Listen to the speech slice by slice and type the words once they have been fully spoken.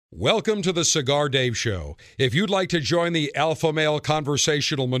Welcome to the Cigar Dave Show. If you'd like to join the Alpha Male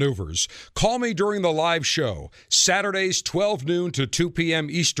Conversational Maneuvers, call me during the live show, Saturdays 12 noon to 2 p.m.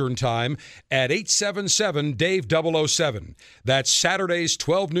 Eastern Time at 877-DAVE-007. That's Saturdays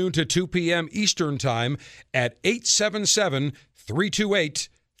 12 noon to 2 p.m. Eastern Time at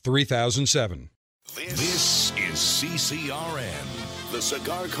 877-328-3007. This is CCRN, the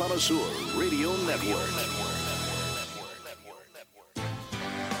Cigar Connoisseur Radio Network.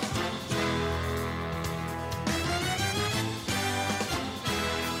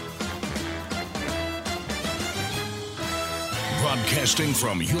 Broadcasting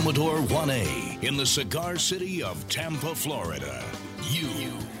from Humidor 1A in the cigar city of Tampa, Florida,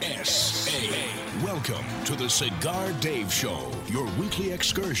 USA. Welcome to the Cigar Dave Show, your weekly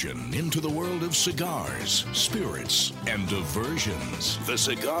excursion into the world of cigars, spirits, and diversions. The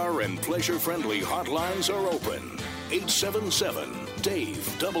cigar and pleasure-friendly hotlines are open.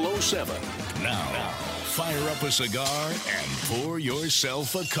 877-DAVE-007. Now, fire up a cigar and pour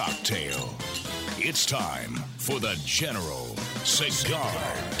yourself a cocktail. It's time for the General Cigar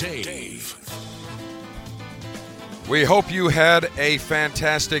Dave. We hope you had a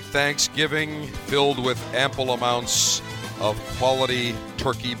fantastic Thanksgiving filled with ample amounts of quality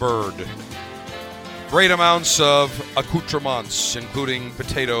turkey bird. Great amounts of accoutrements, including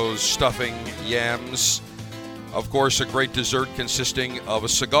potatoes, stuffing, yams. Of course, a great dessert consisting of a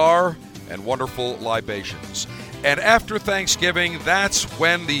cigar and wonderful libations. And after Thanksgiving, that's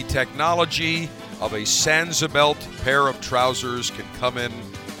when the technology of a Sansabelt pair of trousers can come in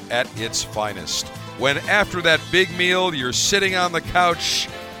at its finest. When after that big meal, you're sitting on the couch,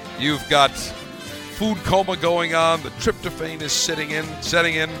 you've got food coma going on, the tryptophan is setting in,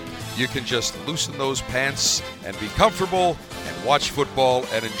 you can just loosen those pants and be comfortable and watch football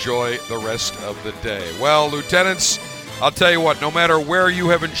and enjoy the rest of the day. Well, Lieutenants, I'll tell you what, no matter where you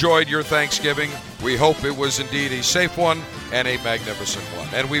have enjoyed your Thanksgiving, we hope it was indeed a safe one and a magnificent one.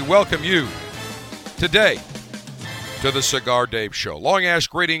 And we welcome you today to the Cigar Dave Show. Long Ash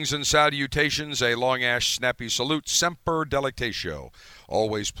greetings and salutations, a Long Ash snappy salute, semper delectatio.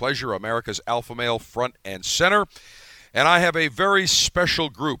 Always pleasure, America's alpha male front and center. And I have a very special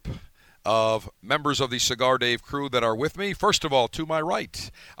group of members of the Cigar Dave crew that are with me. First of all, to my right,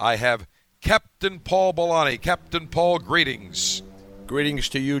 I have Captain Paul Bolani. Captain Paul, greetings. Greetings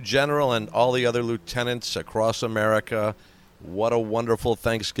to you, General, and all the other lieutenants across America. What a wonderful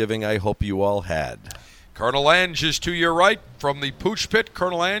Thanksgiving I hope you all had. Colonel Ange is to your right from the Pooch Pit.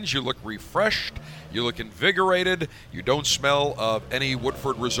 Colonel Ange, you look refreshed. You look invigorated. You don't smell of any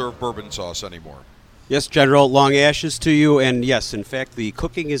Woodford Reserve bourbon sauce anymore. Yes, General, long ashes to you. And yes, in fact, the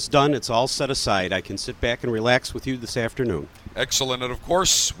cooking is done. It's all set aside. I can sit back and relax with you this afternoon. Excellent. And, of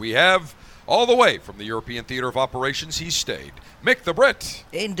course, we have all the way from the European Theater of Operations, he stayed, Mick the Brit.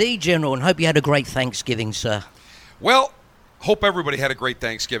 Indeed, General, and hope you had a great Thanksgiving, sir. Well, hope everybody had a great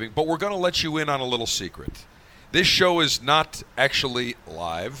Thanksgiving, but we're going to let you in on a little secret. This show is not actually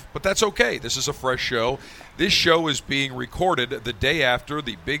live, but that's okay. This is a fresh show. This show is being recorded the day after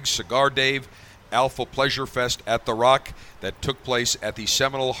the big Cigar Dave Alpha Pleasure Fest at The Rock that took place at the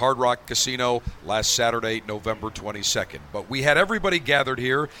Seminole Hard Rock Casino last Saturday, November 22nd. But we had everybody gathered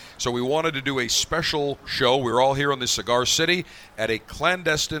here, so we wanted to do a special show. We're all here in the Cigar City at a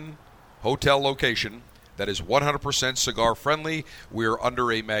clandestine hotel location that is 100% cigar friendly. We're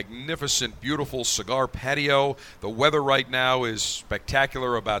under a magnificent, beautiful cigar patio. The weather right now is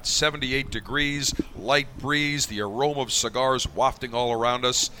spectacular, about 78 degrees, light breeze, the aroma of cigars wafting all around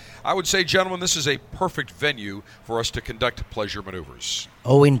us. I would say, gentlemen, this is a perfect venue for us to conduct pleasure maneuvers.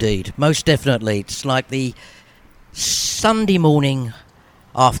 Oh, indeed. Most definitely. It's like the Sunday morning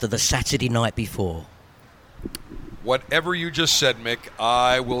after the Saturday night before. Whatever you just said, Mick,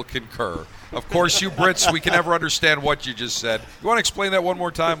 I will concur. Of course, you Brits, we can never understand what you just said. You want to explain that one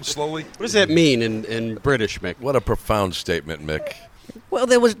more time, slowly? What does that mean in British, Mick? What a profound statement, Mick. Well,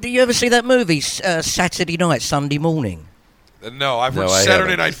 do you ever see that movie, Saturday Night, Sunday Morning? No, I've heard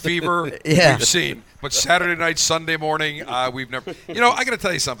Saturday Night Fever, Yeah. we've seen. But Saturday night, Sunday morning, we've never. You know, I got to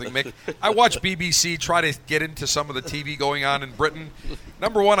tell you something, Mick. I watch BBC, try to get into some of the TV going on in Britain.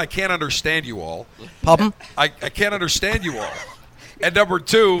 Number one, I can't understand you all. Pardon? I can't understand you all. And number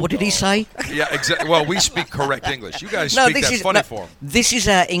two... What did he say? Yeah, exactly. Well, we speak correct English. You guys speak that funny form. This is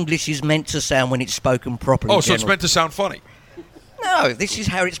how English is meant to sound when it's spoken properly, Oh, so it's General. meant to sound funny. No, this is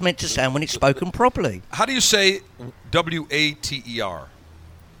how it's meant to sound when it's spoken properly. How do you say W-A-T-E-R?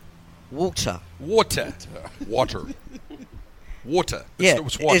 Water. Water. Water. Water. Yeah,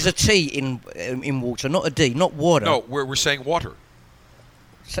 It's water. there's a T in water, not a D, not water. No, we're saying water.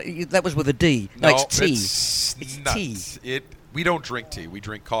 So that was with a D. No, it's T. It's T. We don't drink tea. We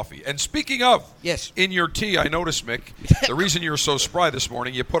drink coffee. And speaking of, Yes. in your tea, I noticed, Mick, the reason you're so spry this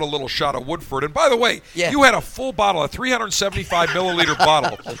morning, you put a little shot of Woodford. And by the way, Yeah. you had a full bottle, a 375-milliliter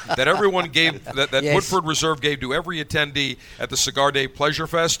bottle that everyone gave, that Yes. Woodford Reserve gave to every attendee at the Cigar Dave Pleasure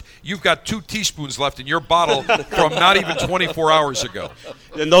Fest. You've got 2 teaspoons left in your bottle from not even 24 hours ago.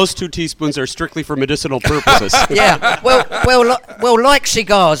 And those 2 teaspoons are strictly for medicinal purposes. Yeah, well, like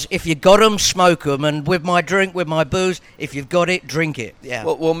cigars, if you got 'em, smoke 'em, and with my drink, with my booze, if you've got it, drink it. Yeah.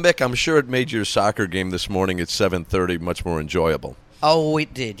 Well, Mick, I'm sure it made your soccer game this morning at 7:30 much more enjoyable. Oh,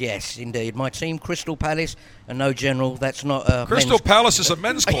 it did. Yes, indeed. My team, Crystal Palace, and no, General, that's not a Crystal men's- Palace is a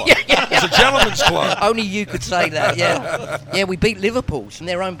men's club. It's a gentleman's club. Only you could say that. Yeah, yeah. We beat Liverpool's, and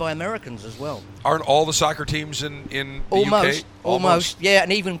they're owned by Americans as well. Aren't all the soccer teams in the Almost, UK? almost. Yeah,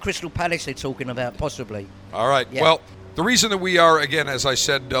 and even Crystal Palace they're talking about possibly. All right. Yeah. Well, the reason that we are, again, as I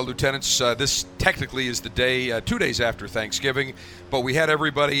said, lieutenants, this technically is the day, 2 days after Thanksgiving, but we had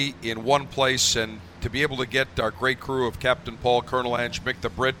everybody in one place, and to be able to get our great crew of Captain Paul, Colonel Ange, Mick the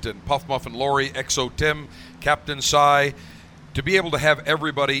Brit, and Puff Muffin Laurie, XO Tim, Captain Cy, to be able to have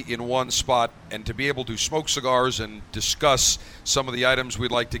everybody in one spot and to be able to smoke cigars and discuss some of the items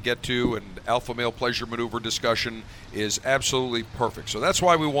we'd like to get to, and alpha male pleasure maneuver discussion is absolutely perfect. So that's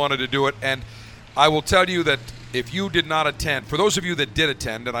why we wanted to do it. And I will tell you that if you did not attend, for those of you that did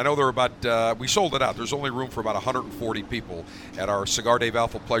attend, and I know there were about, we sold it out, there's only room for about 140 people at our Cigar Dave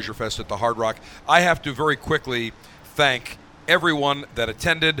Alpha Pleasure Fest at the Hard Rock. I have to very quickly thank everyone that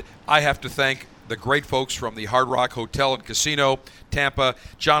attended. I have to thank the great folks from the Hard Rock Hotel and Casino, Tampa,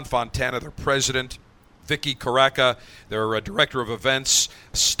 John Fontana, their president, Vicky Caraca, their director of events,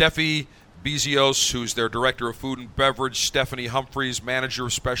 Steffi Bezios, who's their director of food and beverage, Stephanie Humphreys, manager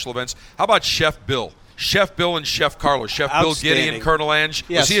of special events. How about Chef Bill? Chef Bill and Chef Carlos. Chef Bill Gideon, Colonel Ange.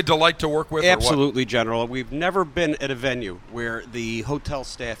 Yes. Was he a delight to work with? Absolutely, General. We've never been at a venue where the hotel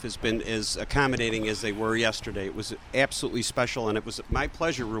staff has been as accommodating as they were yesterday. It was absolutely special, and it was my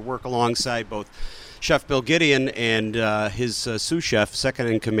pleasure to work alongside both Chef Bill Gideon and his sous chef, second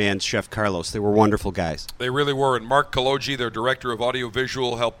in command, Chef Carlos. They were wonderful guys. They really were. And Mark Kaloji, their director of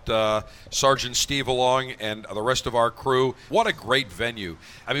audiovisual, helped Sergeant Steve along and the rest of our crew. What a great venue.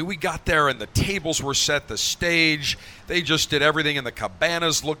 I mean, we got there and the tables were set, the stage. They just did everything, and the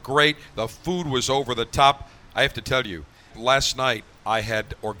cabanas looked great. The food was over the top. I have to tell you, last night I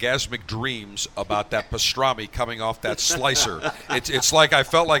had orgasmic dreams about that pastrami coming off that slicer. It's like I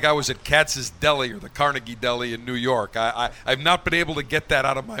felt like I was at Katz's Deli or the Carnegie Deli in New York. I've not been able to get that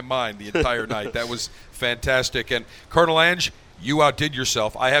out of my mind the entire night. That was fantastic. And Colonel Ange, you outdid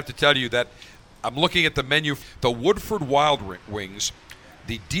yourself. I have to tell you that I'm looking at the menu. The Woodford Wild Wings,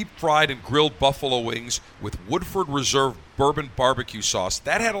 the deep-fried and grilled buffalo wings with Woodford Reserve bourbon barbecue sauce,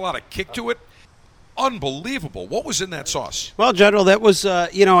 that had a lot of kick to it. Unbelievable. What was in that sauce? Well, General, that was,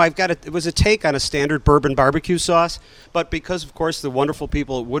 it was a take on a standard bourbon barbecue sauce, but because, of course, the wonderful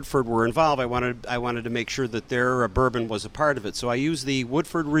people at Woodford were involved, I wanted to make sure that their bourbon was a part of it. So I used the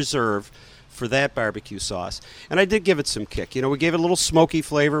Woodford Reserve for that barbecue sauce, and I did give it some kick. We gave it a little smoky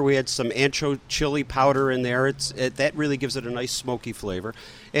flavor. We had some ancho chili powder in there. That really gives it a nice smoky flavor.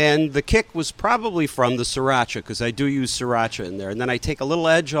 And the kick was probably from the sriracha, because I do use sriracha in there. And then I take a little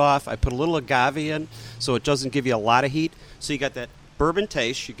edge off. I put a little agave in, so it doesn't give you a lot of heat. So you got that bourbon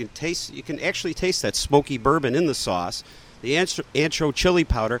taste. You can actually taste that smoky bourbon in the sauce. The ancho chili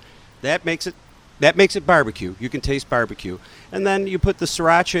powder, that makes it barbecue. You can taste barbecue. And then you put the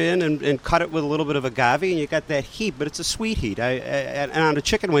sriracha in and cut it with a little bit of agave, and you got that heat, but it's a sweet heat. And on a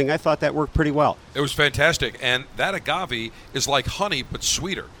chicken wing, I thought that worked pretty well. It was fantastic. And that agave is like honey, but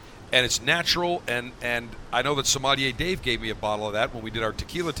sweeter. And it's natural, and I know that Sommelier Dave gave me a bottle of that when we did our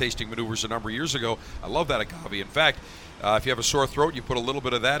tequila tasting maneuvers a number of years ago. I love that agave. In fact, if you have a sore throat, you put a little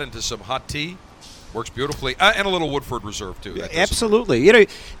bit of that into some hot tea. Works beautifully, and a little Woodford Reserve too. Absolutely.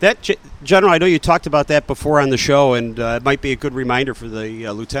 General, I know you talked about that before on the show, and it might be a good reminder for the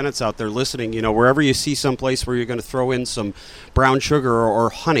lieutenants out there listening. Wherever you see some place where you're going to throw in some brown sugar or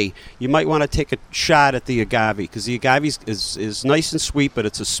honey, you might want to take a shot at the agave, because the agave is nice and sweet, but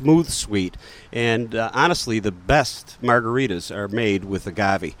it's a smooth sweet. And honestly, the best margaritas are made with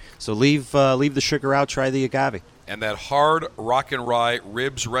agave. So leave the sugar out. Try the agave. And that hard rock and rye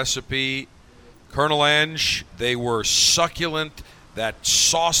ribs recipe, Colonel Ange, they were succulent. That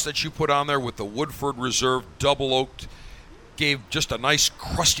sauce that you put on there with the Woodford Reserve double oaked gave just a nice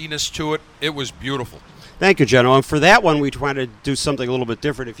crustiness to it. It was beautiful. Thank you, General. And for that one, we tried to do something a little bit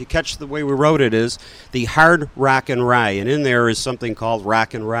different. If you catch the way we wrote it is the hard rock and rye. And in there is something called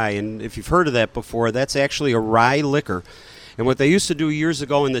rock and rye. And if you've heard of that before, that's actually a rye liquor. And what they used to do years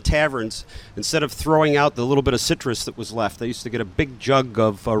ago in the taverns, instead of throwing out the little bit of citrus that was left, they used to get a big jug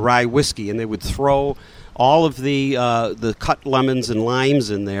of rye whiskey, and they would throw all of the cut lemons and limes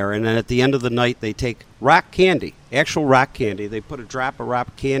in there, and then at the end of the night they take rock candy, actual rock candy. They put a drop of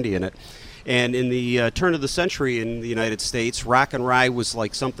rock candy in it. And in the turn of the century in the United States, rock and rye was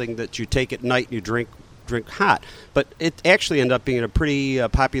like something that you take at night and you drink hot. But it actually ended up being a pretty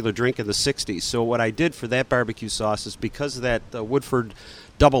popular drink in the 60s. So what I did for that barbecue sauce is because that Woodford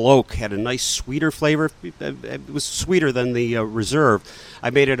Double Oak had a nice sweeter flavor. It was sweeter than the Reserve. I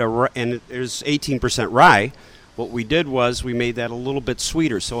made it and it was 18% rye. What we did was we made that a little bit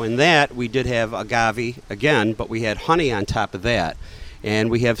sweeter. So in that, we did have agave again, but we had honey on top of that.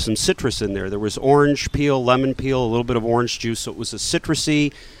 And we have some citrus in there. There was orange peel, lemon peel, a little bit of orange juice. So it was a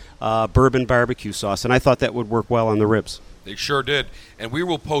citrusy bourbon barbecue sauce. And I thought that would work well on the ribs. They sure did. And we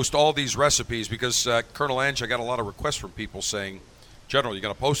will post all these recipes because, Colonel Ange, I got a lot of requests from people saying, General, you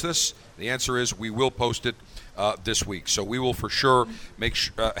going to post this? The answer is we will post it this week. So we will for sure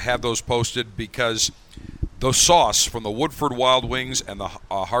have those posted because the sauce from the Woodford Wild Wings and the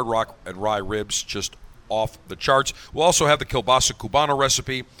Hard Rock and Rye ribs just off the charts. We'll also have the Kielbasa Cubano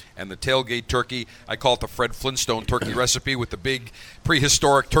recipe and the tailgate turkey. I call it the Fred Flintstone turkey recipe with the big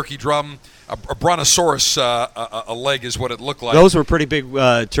prehistoric turkey drum. A brontosaurus a leg is what it looked like. Those were pretty big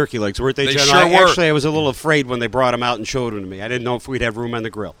turkey legs, weren't they, General? Sure were. Actually, I was a little afraid when they brought them out and showed them to me. I didn't know if we'd have room on the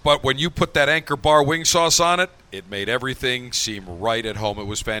grill. But when you put that Anchor Bar wing sauce on it, it made everything seem right at home. It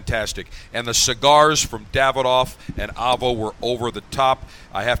was fantastic. And the cigars from Davidoff and Avo were over the top.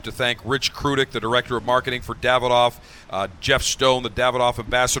 I have to thank Rich Krudik, the Director of Marketing for Davidoff, Jeff Stone, the Davidoff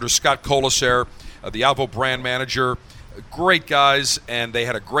Ambassador, Scott Colaser, the Avo Brand Manager. Great guys, and they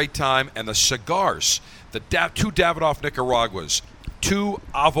had a great time. And the cigars, the two Davidoff Nicaraguas, two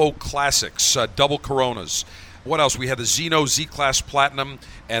Avo Classics, double Coronas. What else? We had the Zeno Z-Class Platinum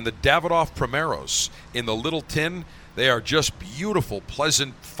and the Davidoff Primeros in the little tin. They are just beautiful,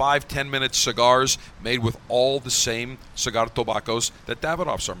 pleasant 5-10 minute cigars made with all the same cigar tobaccos that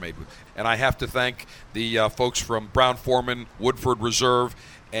Davidoffs are made with. And I have to thank the folks from Brown-Forman, Woodford Reserve,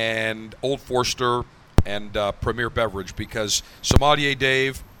 and Old Forster, and Premier Beverage, because Sommelier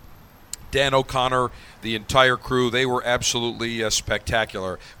Dave, Dan O'Connor, the entire crew, they were absolutely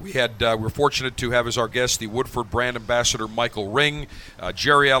spectacular. We were fortunate to have as our guest the Woodford brand ambassador Michael Ring,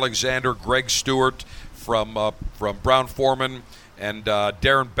 Jerry Alexander, Greg Stewart from Brown-Forman, and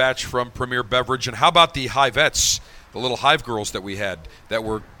Darren Batch from Premier Beverage. And how about the Hivettes, the little hive girls that we had that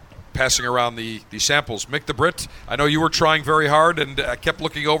were passing around the samples? Mick the Brit, I know you were trying very hard, and I kept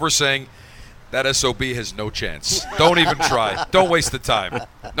looking over saying, that SOB has no chance. Don't even try. Don't waste the time.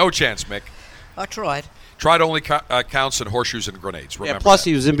 No chance, Mick. I tried. Tried only counts in horseshoes and grenades. Remember plus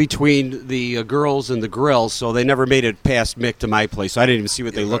that. He was in between the girls and the grill, so they never made it past Mick to my place. So I didn't even see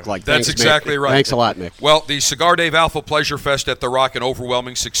what they looked like. That's Thanks, exactly Mick. right. Thanks a lot, Mick. Well, the Cigar Dave Alpha Pleasure Fest at the Rock, an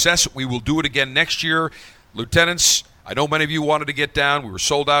overwhelming success. We will do it again next year. Lieutenants, I know many of you wanted to get down. We were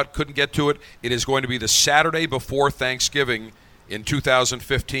sold out, couldn't get to it. It is going to be the Saturday before Thanksgiving in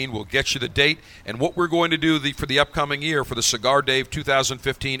 2015. We'll get you the date. And what we're going to do for the upcoming year for the Cigar Dave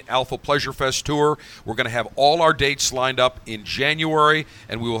 2015 Alpha Pleasure Fest Tour, we're going to have all our dates lined up in January,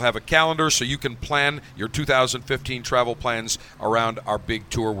 and we will have a calendar so you can plan your 2015 travel plans around our big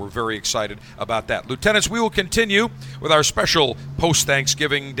tour. We're very excited about that. Lieutenants, we will continue with our special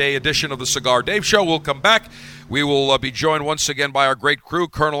post-Thanksgiving Day edition of the Cigar Dave Show. We'll come back. We will be joined once again by our great crew,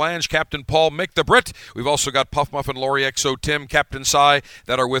 Colonel Ange, Captain Paul, Mick the Brit. We've also got Puff Muffin, Laurie XO, Tim, Captain Cy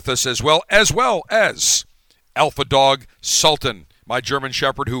that are with us as well as Alpha Dog Sultan, my German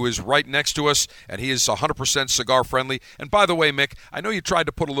Shepherd, who is right next to us, and he is 100% cigar friendly. And by the way, Mick, I know you tried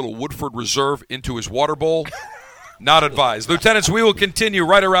to put a little Woodford Reserve into his water bowl. Not advised. Lieutenants, we will continue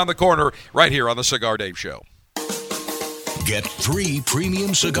right around the corner right here on the Cigar Dave Show. Get 3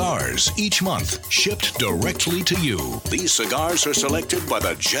 premium cigars each month shipped directly to you. These cigars are selected by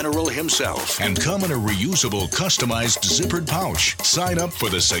the General himself and come in a reusable, customized zippered pouch. Sign up for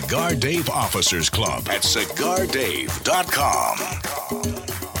the Cigar Dave Officers Club at CigarDave.com.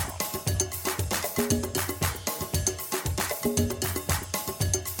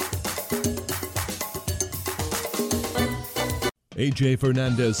 A.J.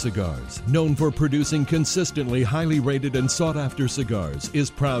 Fernandez Cigars, known for producing consistently highly rated and sought-after cigars, is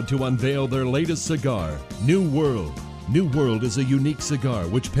proud to unveil their latest cigar, New World. New World is a unique cigar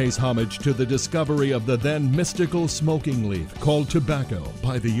which pays homage to the discovery of the then mystical smoking leaf called tobacco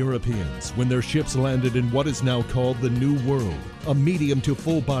by the Europeans when their ships landed in what is now called the New World. A medium to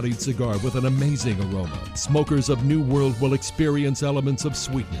full-bodied cigar with an amazing aroma. Smokers of New World will experience elements of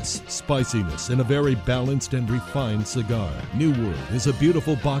sweetness, spiciness in a very balanced and refined cigar. New World is a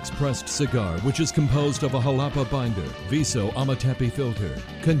beautiful box-pressed cigar which is composed of a Jalapa binder, Viso Amatepe filter,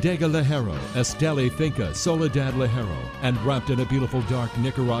 Condega Ligero, Esteli Finca Soledad Ligero, and wrapped in a beautiful dark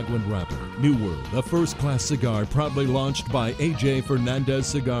Nicaraguan wrapper. New World, a first-class cigar proudly launched by A.J. Fernandez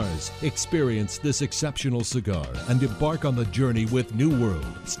Cigars. Experience this exceptional cigar and embark on the journey with New World.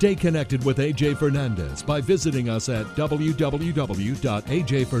 Stay connected with A.J. Fernandez by visiting us at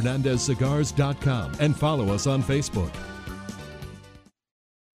www.ajfernandezcigars.com and follow us on Facebook.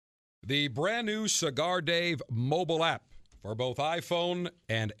 The brand new Cigar Dave mobile app for both iPhone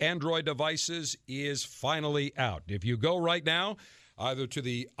and Android devices is finally out. If you go right now, either to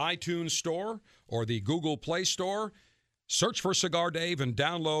the iTunes Store or the Google Play Store, search for Cigar Dave and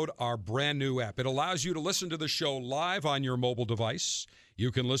download our brand new app. It allows you to listen to the show live on your mobile device.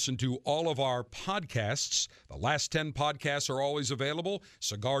 You can listen to all of our podcasts. The last 10 podcasts are always available.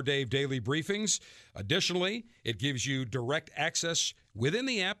 Cigar Dave Daily Briefings. Additionally, it gives you direct access within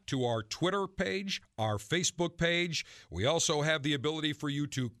the app to our Twitter page, our Facebook page. We also have the ability for you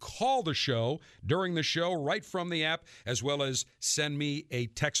to call the show during the show right from the app, as well as send me a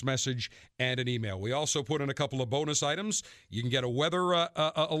text message and an email. We also put in a couple of bonus items. You can get a weather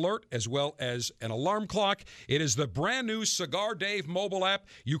alert as well as an alarm clock. It is the brand new Cigar Dave mobile app.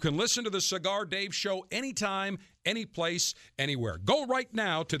 You can listen to the Cigar Dave show anytime, any place, anywhere. Go right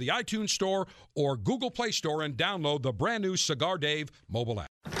now to the iTunes Store or Google Play Store and download the brand new Cigar Dave mobile app.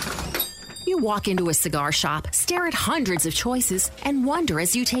 You walk into a cigar shop, stare at hundreds of choices, and wonder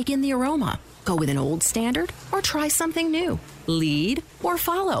as you take in the aroma. Go with an old standard or try something new? Lead or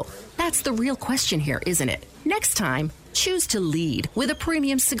follow? That's the real question here, isn't it? Next time, choose to lead with a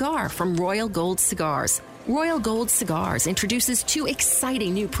premium cigar from Royal Gold Cigars. Royal Gold Cigars introduces 2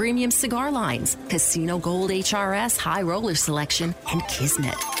 exciting new premium cigar lines, Casino Gold HRS High Roller Selection and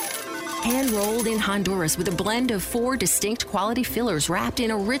Kismet. Hand-rolled in Honduras with a blend of 4 distinct quality fillers wrapped in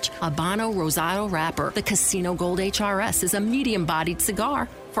a rich Habano Rosado wrapper, the Casino Gold HRS is a medium-bodied cigar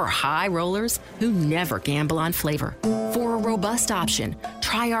for high rollers who never gamble on flavor. For a robust option,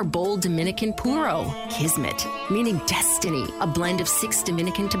 try our bold Dominican Puro, Kismet, meaning destiny, a blend of 6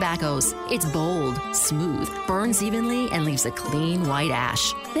 Dominican tobaccos. It's bold, smooth, burns evenly, and leaves a clean white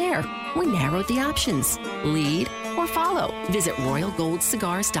ash. There, we narrowed the options. Lead or follow. Visit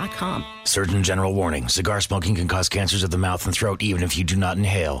RoyalGoldCigars.com. Surgeon General warning. Cigar smoking can cause cancers of the mouth and throat even if you do not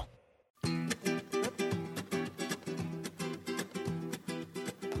inhale.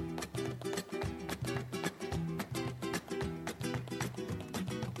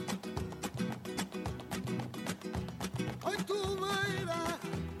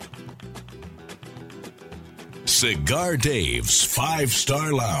 Cigar Dave's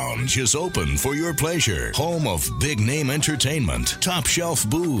 5-Star Lounge is open for your pleasure. Home of big-name entertainment, top-shelf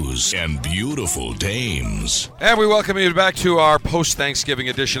booze, and beautiful dames. And we welcome you back to our post-Thanksgiving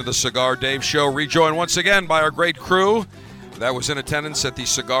edition of the Cigar Dave Show, rejoined once again by our great crew that was in attendance at the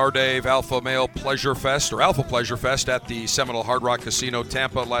Cigar Dave Alpha Male Pleasure Fest, or Alpha Pleasure Fest, at the Seminole Hard Rock Casino,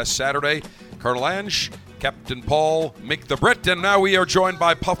 Tampa, last Saturday. Colonel Ange, Captain Paul, Mick the Brit, and now we are joined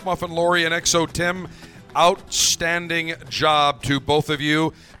by Puff Muffin Laurie and XO Tim. Outstanding job to both of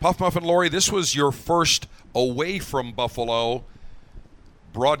you. Puff Muffin Laurie, this was your first away from Buffalo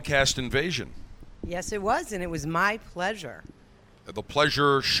broadcast invasion. Yes, it was, and it was my pleasure. The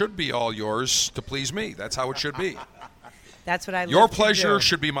pleasure should be all yours to please me. That's how it should be. That's what I Your pleasure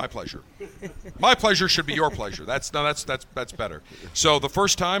should be my pleasure. My pleasure should be your pleasure. That's better. So the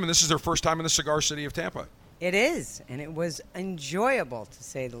first time, and this is their first time in the Cigar City of Tampa. It is, and it was enjoyable, to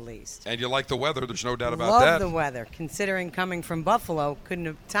say the least. And you like the weather, there's no doubt about that. Love the weather. Considering coming from Buffalo,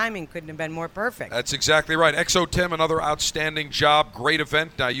 timing couldn't have been more perfect. That's exactly right. XO Tim, another outstanding job, great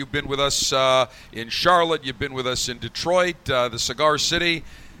event. Now, you've been with us in Charlotte, you've been with us in Detroit, the Cigar City,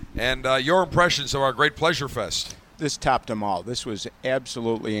 and your impressions of our great Pleasure Fest. This topped them all. This was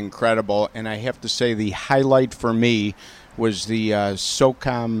absolutely incredible, and I have to say the highlight for me was the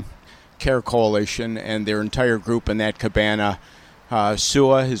SOCOM Care Coalition and their entire group in that cabana.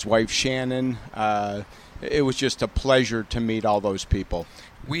 Sua, his wife Shannon. It was just a pleasure to meet all those people.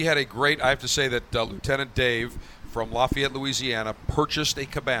 We had a great, I have to say that Lieutenant Dave from Lafayette, Louisiana, purchased a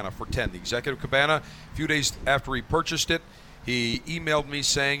cabana for 10, the executive cabana. A few days after he purchased it, he emailed me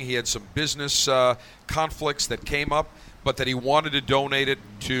saying he had some business conflicts that came up, but that he wanted to donate it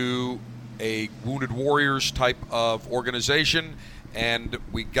to a Wounded Warriors type of organization, and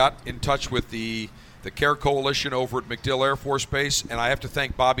we got in touch with the Care Coalition over at MacDill Air Force Base, and I have to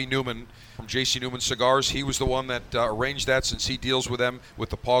thank Bobby Newman from J.C. Newman Cigars. He was the one that arranged that, since he deals with them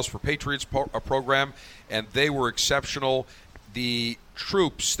with the Pause for Patriots program, and they were exceptional. The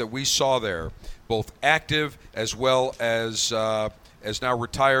troops that we saw there, both active as well as now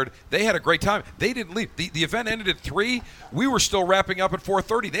retired, they had a great time. They didn't leave. The event ended at 3. We were still wrapping up at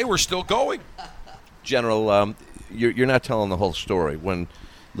 4:30. They were still going. General, you're not telling the whole story. When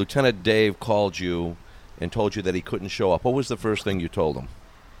Lieutenant Dave called you and told you that he couldn't show up, what was the first thing you told him?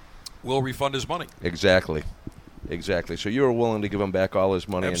 We'll refund his money. Exactly. So you were willing to give him back all his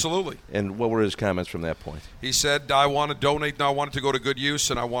money? Absolutely. And what were his comments from that point? He said, I want to donate, and I want it to go to good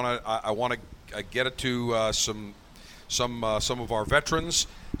use, and I want to get it to some of our veterans.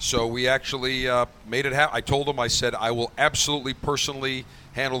 So we actually made it happen. I told him, I said, I will absolutely personally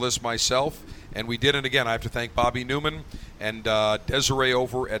handle this myself. And we did it again. I have to thank Bobby Newman and Desiree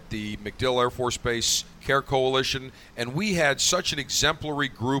over at the MacDill Air Force Base Care Coalition. And we had such an exemplary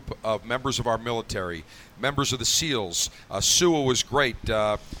group of members of our military, members of the SEALs. Sua was great.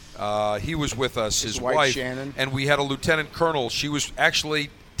 He was with us, his wife. Shannon. And we had a lieutenant colonel. She was actually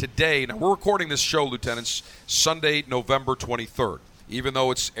today. Now, we're recording this show, lieutenants, Sunday, November 23rd, even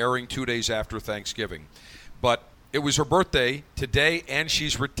though it's airing 2 days after Thanksgiving. But it was her birthday today, and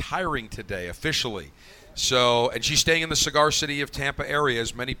she's retiring today officially. So, and she's staying in the Cigar City of Tampa area,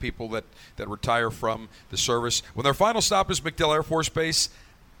 as many people that retire from the service. When their final stop is MacDill Air Force Base,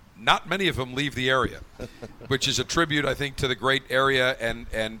 not many of them leave the area, which is a tribute, I think, to the great area.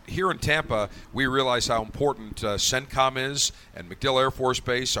 And here in Tampa, we realize how important CENTCOM is, and MacDill Air Force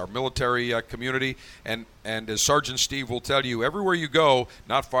Base, our military community. And as Sergeant Steve will tell you, everywhere you go,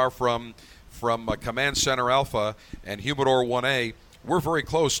 not far from Command Center Alpha and Humidor 1A, we're very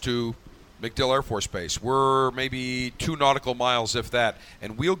close to MacDill Air Force Base. We're maybe 2 nautical miles, if that.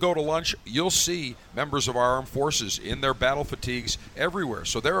 And we'll go to lunch. You'll see members of our armed forces in their battle fatigues everywhere.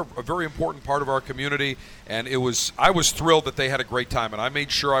 So they're a very important part of our community. And I was thrilled that they had a great time. And I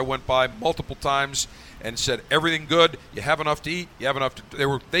made sure I went by multiple times and said, everything good? You have enough to eat? You have enough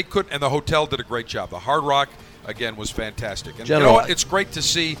to... They couldn't, and the hotel did a great job. The Hard Rock, again, was fantastic. And General, you know what? It's great to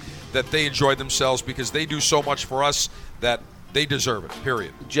see that they enjoyed themselves, because they do so much for us that they deserve it,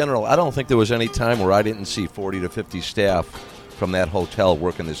 period. General, I don't think there was any time where I didn't see 40 to 50 staff from that hotel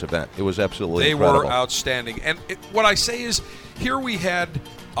working this event. It was absolutely incredible. They were outstanding. And what I say is, here we had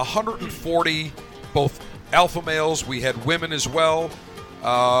 140, both alpha males. We had women as well.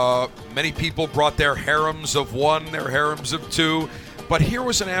 Many people brought their harems of 1, their harems of 2. But here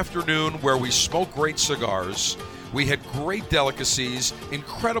was an afternoon where we smoked great cigars. We had great delicacies,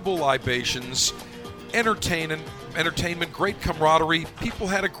 incredible libations, entertainment, great camaraderie. People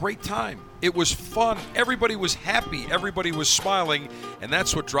had a great time. It was fun. Everybody was happy. Everybody was smiling. And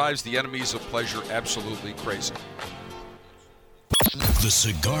that's what drives the enemies of pleasure absolutely crazy. The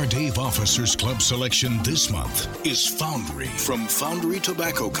Cigar Dave Officers Club selection this month is Foundry from Foundry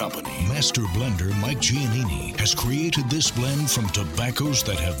Tobacco Company. Master blender Mike Giannini has created this blend from tobaccos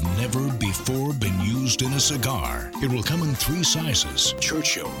that have never before been used in a cigar. It will come in 3 sizes: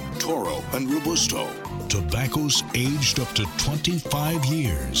 Churchill, Toro, and Robusto. Tobaccos aged up to 25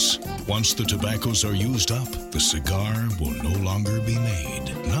 years. Once the tobaccos are used up, the cigar will no longer be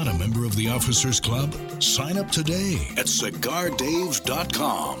made. Not a member of the Officers Club? Sign up today at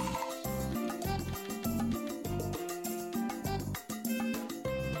CigarDave.com.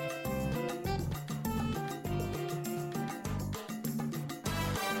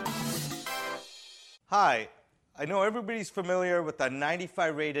 Hi, I know everybody's familiar with the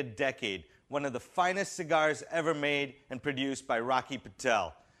 95 rated Decade, one of the finest cigars ever made and produced by Rocky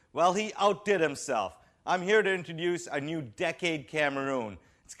Patel. Well, he outdid himself. I'm here to introduce our new Decade Cameroon.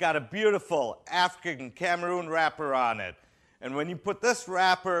 It's got a beautiful African Cameroon wrapper on it. And when you put this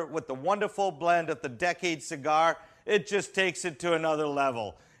wrapper with the wonderful blend of the Decade cigar, it just takes it to another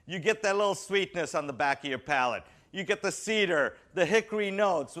level. You get that little sweetness on the back of your palate. You get the cedar, the hickory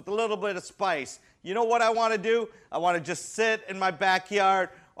notes with a little bit of spice. You know what I want to do? I want to just sit in my backyard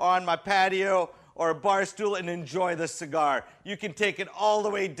or on my patio or a bar stool and enjoy the cigar. You can take it all the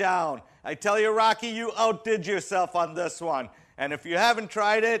way down. I tell you, Rocky, you outdid yourself on this one. And if you haven't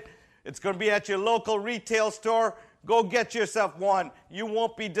tried it, it's going to be at your local retail store. Go get yourself one. You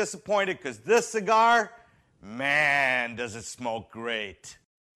won't be disappointed, because this cigar, man, does it smoke great.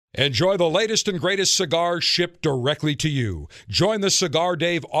 Enjoy the latest and greatest cigars shipped directly to you. Join the Cigar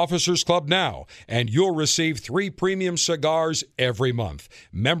Dave Officers Club now, and you'll receive 3 premium cigars every month.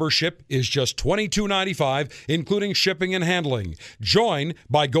 Membership is just $22.95, including shipping and handling. Join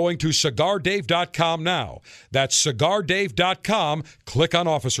by going to CigarDave.com now. That's CigarDave.com. Click on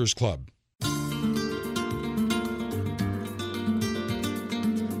Officers Club.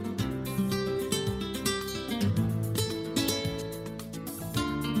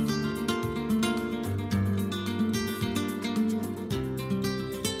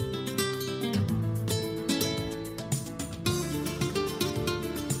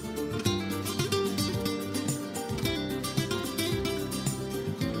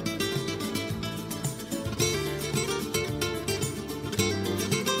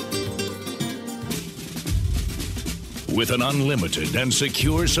 With an unlimited and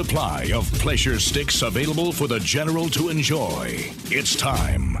secure supply of pleasure sticks available for the general to enjoy, it's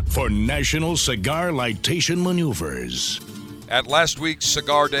time for National Cigar Lightation Maneuvers. At last week's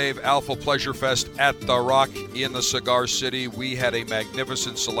Cigar Dave Alpha Pleasure Fest at The Rock in the Cigar City, we had a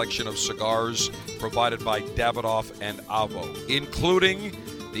magnificent selection of cigars provided by Davidoff and Avo, including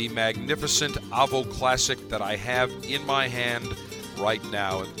the magnificent Avo Classic that I have in my hand right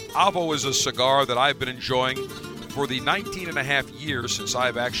now. And Avo is a cigar that I've been enjoying for the 19 and a half years since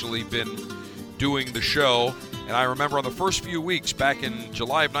I've actually been doing the show. And I remember on the first few weeks back in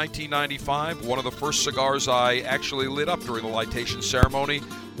July of 1995, one of the first cigars I actually lit up during the lightation ceremony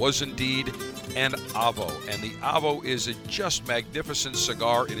was indeed an Avo. And the Avo is a just magnificent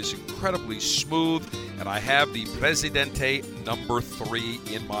cigar. It is incredibly smooth, and I have the Presidente number 3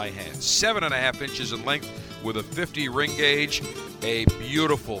 in my hand. 7.5 inches in length with a 50 ring gauge, a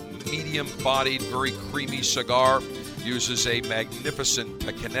beautiful medium-bodied, very creamy cigar. Uses a magnificent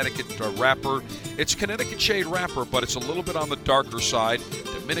Connecticut wrapper. It's Connecticut shade wrapper, but it's a little bit on the darker side.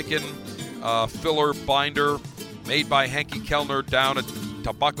 Dominican filler binder made by Hanky Kellner down at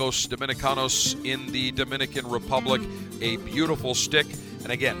Tabacos Dominicanos in the Dominican Republic. A beautiful stick.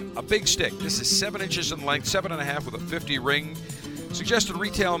 And again, a big stick. This is 7 inches in length, 7.5 with a 50 ring. Suggested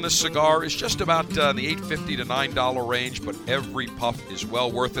retail on this cigar is just about the $8.50 to $9 range, but every puff is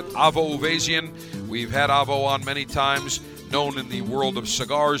well worth it. Avo Uvasian, we've had Avo on many times, known in the world of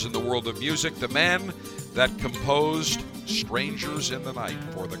cigars and the world of music, the man that composed Strangers in the Night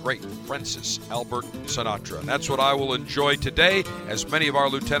for the great Francis Albert Sinatra. And that's what I will enjoy today, as many of our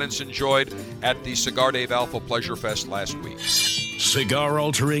lieutenants enjoyed at the Cigar Dave Alpha Pleasure Fest last week.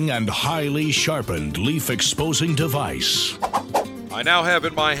 Cigar-altering and highly sharpened leaf-exposing device. I now have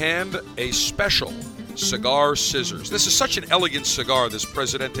in my hand a special cigar scissors. This is such an elegant cigar, this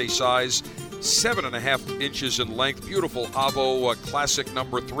Presidente size, 7.5 inches in length, beautiful Avo Classic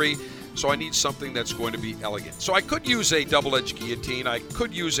number 3. So I need something that's going to be elegant. So I could use a double-edged guillotine, I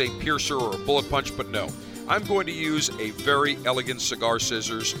could use a piercer or a bullet punch, but no. I'm going to use a very elegant cigar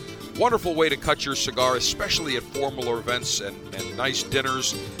scissors. Wonderful way to cut your cigar, especially at formal events and nice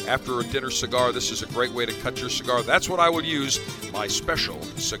dinners. After a dinner cigar, this is a great way to cut your cigar. That's what I would use, my special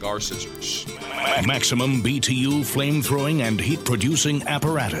cigar scissors. Maximum BTU flame-throwing and heat-producing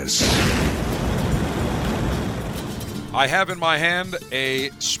apparatus. I have in my hand a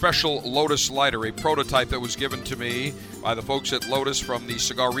special Lotus lighter, a prototype that was given to me by the folks at Lotus from the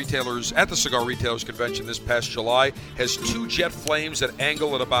Cigar Retailers at the Cigar Retailers Convention this past July. Has 2 jet flames that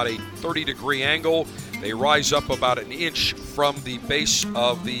angle at about a 30-degree angle. They rise up about an inch from the base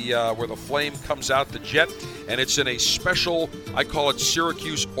of the where the flame comes out, the jet, and it's in a special, I call it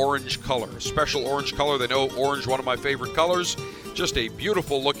Syracuse orange color. Special orange color. They know orange, one of my favorite colors. Just a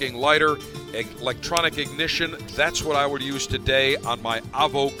beautiful looking lighter, electronic ignition. That's what I would use today on my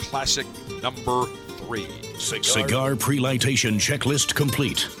Avo Classic number 3. Cigar pre-lightation checklist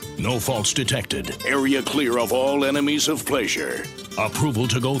complete. No faults detected. Area clear of all enemies of pleasure. Approval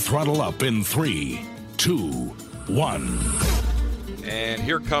to go throttle up in 3, 2, 1. And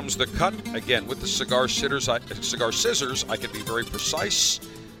here comes the cut. Again, with the cigar scissors, I can be very precise.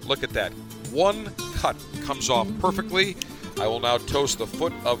 Look at that. One cut comes off perfectly. I will now toast the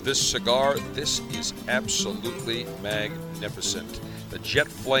foot of this cigar. This is absolutely magnificent. The jet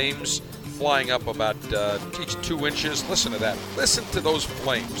flames flying up about each 2 inches. Listen to that. Listen to those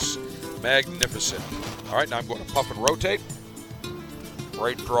flames. Magnificent. All right, now I'm going to puff and rotate.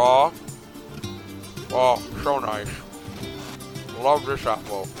 Great draw. Oh, so nice. Love this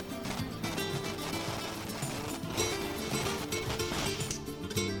Avo.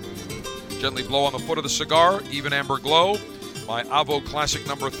 Gently blow on the foot of the cigar. Even amber glow. My Avo Classic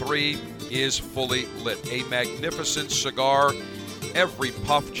number 3 is fully lit. A magnificent cigar. Every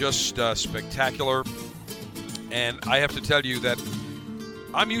puff just spectacular. And I have to tell you that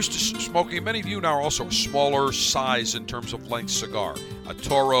I'm used to smoking. Many of you now are also a smaller size in terms of length cigar. A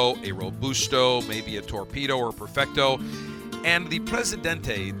Toro, a Robusto, maybe a Torpedo or a Perfecto. And the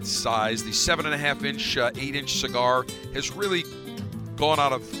Presidente size, the 7.5-inch, 8-inch cigar, has really gone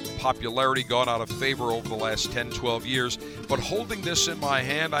out of popularity, gone out of favor over the last 10, 12 years. But holding this in my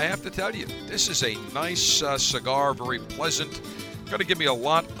hand, I have to tell you, this is a nice cigar, very pleasant. Going to give me a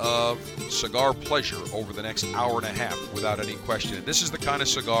lot of cigar pleasure over the next hour and a half, without any question. And this is the kind of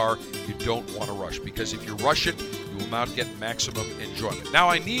cigar you don't want to rush, because if you rush it, you will not get maximum enjoyment. Now,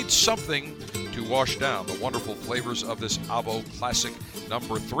 I need something to wash down the wonderful flavors of this Avo Classic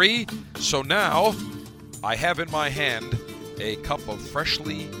number 3. So now, I have in my hand a cup of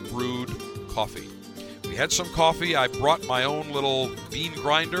freshly brewed coffee. We had some coffee. I brought my own little bean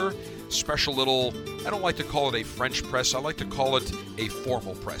grinder, special little, I don't like to call it a French press. I like to call it a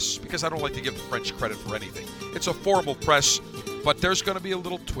formal press, because I don't like to give the French credit for anything. It's a formal press, but there's going to be a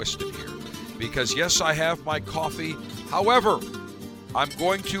little twist in here, because yes, I have my coffee. However, I'm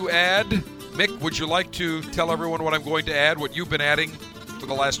going to add, Mick, would you like to tell everyone what I'm going to add, what you've been adding for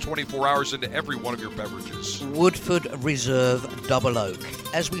the last 24 hours into every one of your beverages? Woodford Reserve Double Oak.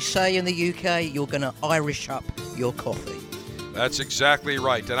 As we say in the UK, you're going to Irish up your coffee. That's exactly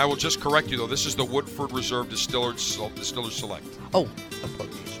right. And I will just correct you, though. This is the Woodford Reserve Distiller Select. Oh,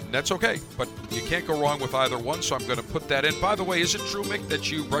 apologies. That's okay, but you can't go wrong with either one, so I'm going to put that in. By the way, is it true, Mick, that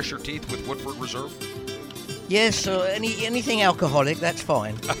you brush your teeth with Woodford Reserve? Yes, anything alcoholic, that's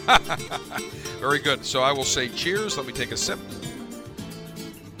fine. Very good. So I will say cheers. Let me take a sip.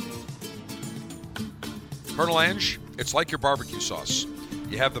 Colonel Ange, it's like your barbecue sauce.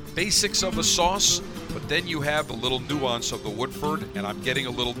 You have the basics of the sauce, but then you have the little nuance of the Woodford, and I'm getting a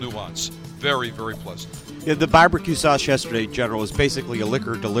little nuance. Very, very pleasant. Yeah, the barbecue sauce yesterday, General, was basically a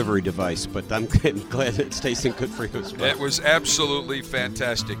liquor delivery device, but I'm glad it's tasting good for you as well. It was absolutely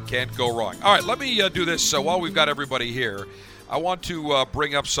fantastic. Can't go wrong. All right, let me do this. So while we've got everybody here, I want to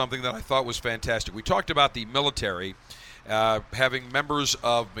bring up something that I thought was fantastic. We talked about the military having members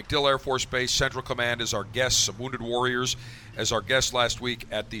of MacDill Air Force Base Central Command as our guests, some Wounded Warriors as our guests last week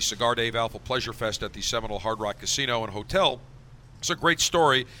at the Cigar Dave Alpha Pleasure Fest at the Seminole Hard Rock Casino and Hotel. It's a great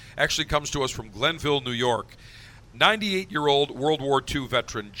story. Actually comes to us from Glenville, New York. 98-year-old World War II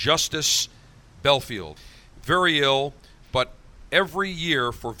veteran Justice Belfield. Very ill, but every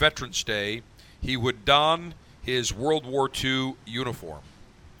year for Veterans Day, he would don his World War II uniform.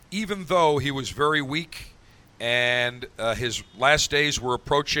 Even though he was very weak and his last days were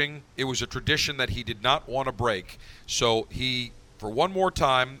approaching, it was a tradition that he did not want to break. So he, for one more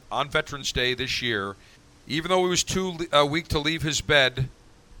time on Veterans Day this year, even though he was too weak to leave his bed,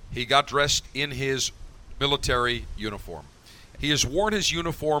 he got dressed in his military uniform. He has worn his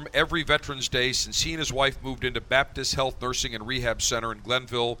uniform every Veterans Day since he and his wife moved into Baptist Health Nursing and Rehab Center in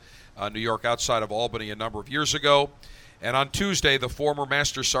Glenville, New York, outside of Albany a number of years ago. And on Tuesday, the former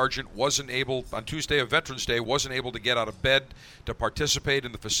Master Sergeant on Tuesday of Veterans Day, wasn't able to get out of bed to participate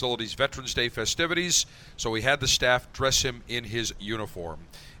in the facility's Veterans Day festivities, so he had the staff dress him in his uniform.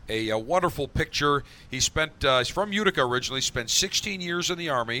 A wonderful picture. He's from Utica originally, spent 16 years in the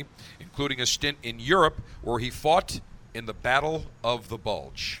Army, including a stint in Europe, where he fought in the Battle of the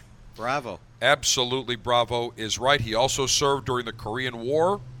Bulge. Bravo. Absolutely bravo is right. He also served during the Korean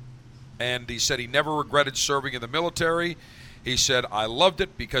War. And he said he never regretted serving in the military. He said, I loved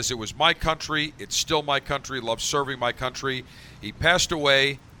it because it was my country. It's still my country. Loved serving my country. He passed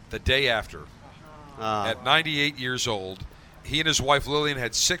away the day after at 98 years old. He and his wife Lillian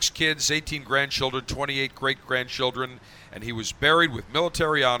had 6 kids, 18 grandchildren, 28 great-grandchildren, and he was buried with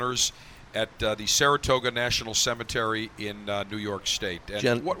military honors at the Saratoga National Cemetery in New York State.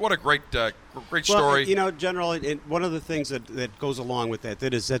 And what a great story. Well, you know, General, one of the things that goes along with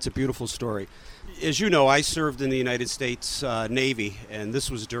that's a beautiful story. As you know, I served in the United States Navy, and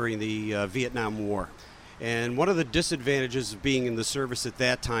this was during the Vietnam War. And one of the disadvantages of being in the service at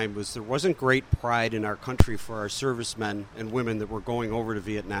that time was there wasn't great pride in our country for our servicemen and women that were going over to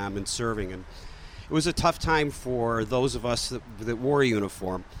Vietnam and serving. And it was a tough time for those of us that wore a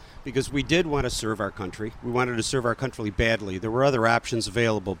uniform, because we did want to serve our country. We wanted to serve our country badly. There were other options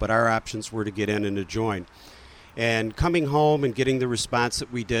available, but our options were to get in and to join. And coming home and getting the response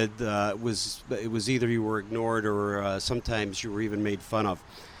that we did, it was either you were ignored or sometimes you were even made fun of.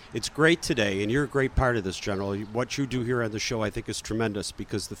 It's great today, and you're a great part of this, General. What you do here on the show, I think, is tremendous,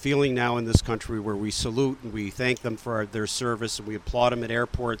 because the feeling now in this country where we salute and we thank them for their service and we applaud them at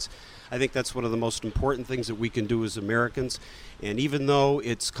airports, I think that's one of the most important things that we can do as Americans. And even though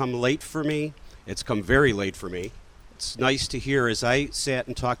it's come late for me, it's come very late for me, it's nice to hear, as I sat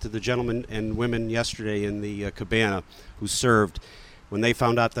and talked to the gentlemen and women yesterday in the cabana who served, when they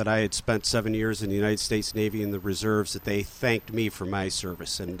found out that I had spent 7 years in the United States Navy in the reserves, that they thanked me for my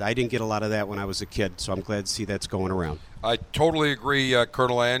service. And I didn't get a lot of that when I was a kid, so I'm glad to see that's going around. I totally agree,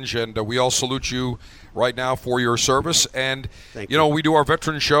 Colonel Ange, and we all salute you right now for your service. And, you know, we do our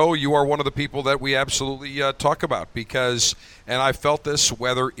veteran show. You are one of the people that we absolutely talk about because, and I felt this,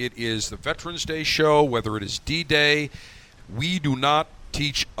 whether it is the Veterans Day show, whether it is D-Day, we do not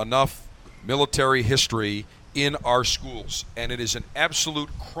teach enough military history in our schools, and it is an absolute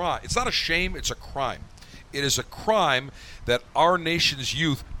crime. It's not a shame, it's a crime. It is a crime that our nation's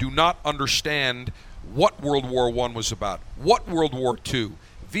youth do not understand what World War I was about, what World War II,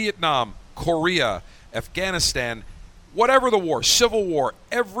 Vietnam, Korea, Afghanistan, whatever the war, Civil War,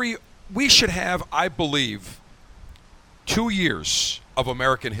 we should have, I believe, 2 years of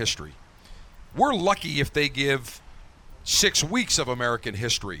American history. We're lucky if they give 6 weeks of American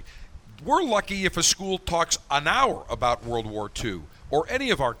history. We're lucky if a school talks an hour about World War II or any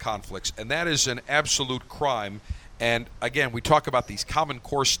of our conflicts, and that is an absolute crime. And again, we talk about these Common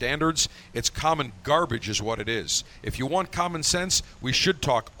Core standards. It's common garbage is what it is. If you want common sense, we should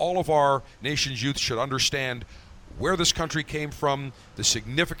talk. All of our nation's youth should understand where this country came from, the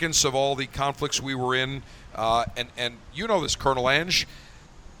significance of all the conflicts we were in. And you know this, Colonel Ange.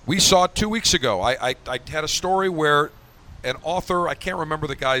 We saw it 2 weeks ago. I had a story where an author, I can't remember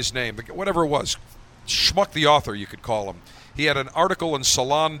the guy's name, whatever it was, Schmuck the author, you could call him. He had an article in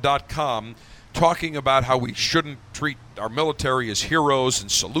Salon.com talking about how we shouldn't treat our military as heroes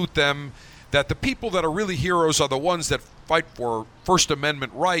and salute them, that the people that are really heroes are the ones that fight for First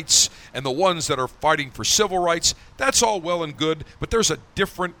Amendment rights and the ones that are fighting for civil rights. That's all well and good, but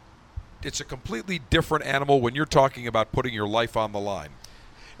it's a completely different animal when you're talking about putting your life on the line.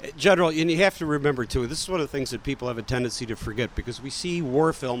 General, and you have to remember, too, this is one of the things that people have a tendency to forget because we see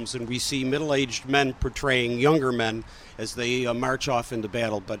war films and we see middle-aged men portraying younger men as they march off into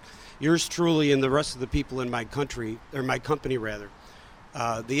battle. But yours truly and the rest of the people in my country, or my company, rather,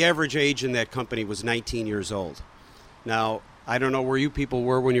 the average age in that company was 19 years old. Now, I don't know where you people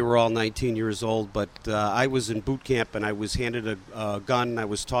were when you were all 19 years old, but I was in boot camp and I was handed a gun and I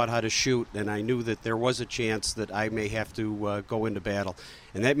was taught how to shoot, and I knew that there was a chance that I may have to go into battle.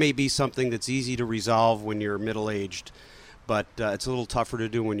 And that may be something that's easy to resolve when you're middle-aged, but it's a little tougher to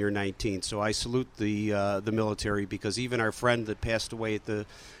do when you're 19. So I salute the military because even our friend that passed away at the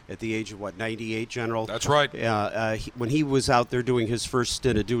age of, 98, General? That's right. When he was out there doing his first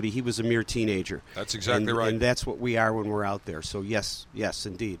stint of duty, he was a mere teenager. That's exactly right. And that's what we are when we're out there. So, yes,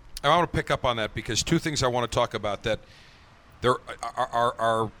 indeed. I want to pick up on that because two things I want to talk about. That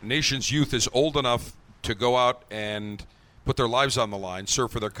our nation's youth is old enough to go out and put their lives on the line,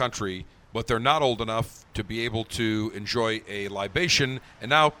 serve for their country, but they're not old enough to be able to enjoy a libation.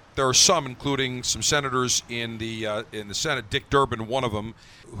 And now there are some, including some senators in the Senate, Dick Durbin, one of them,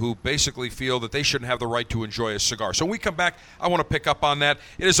 who basically feel that they shouldn't have the right to enjoy a cigar. So when we come back, I want to pick up on that.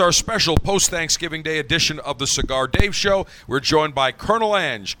 It is our special post-Thanksgiving Day edition of the Cigar Dave Show. We're joined by Colonel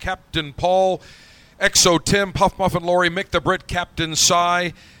Ange, Captain Paul, XO Tim, Puff Muffin Laurie, Mick the Brit, Captain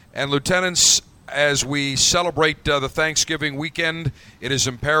Cy, and Lieutenants. As we celebrate the Thanksgiving weekend, it is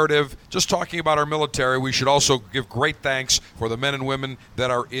imperative, just talking about our military, we should also give great thanks for the men and women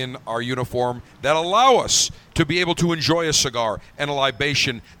that are in our uniform that allow us to be able to enjoy a cigar and a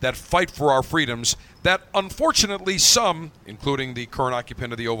libation, that fight for our freedoms, that unfortunately some, including the current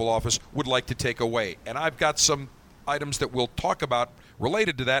occupant of the Oval Office, would like to take away. And I've got some items that we'll talk about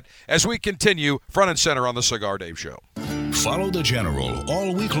related to that as we continue front and center on the Cigar Dave Show. Follow the General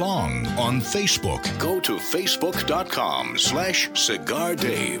all week long on Facebook. Go to facebook.com/Cigar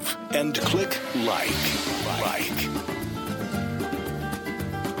Dave and click like.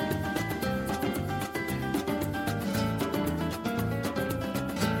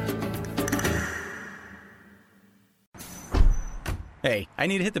 Hey, I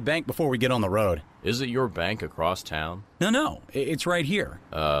need to hit the bank before we get on the road. Is it your bank across town? No, it's right here.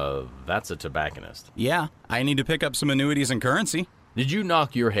 That's a tobacconist. Yeah, I need to pick up some annuities and currency. Did you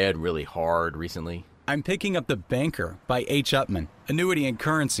knock your head really hard recently? I'm picking up The Banker by H. Upman. Annuity and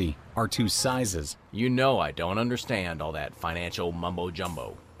currency are two sizes. You know I don't understand all that financial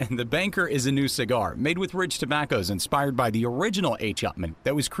mumbo-jumbo. And The Banker is a new cigar made with rich tobaccos inspired by the original H. Upman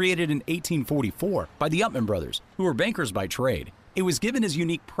that was created in 1844 by the Upman brothers, who were bankers by trade. It was given as a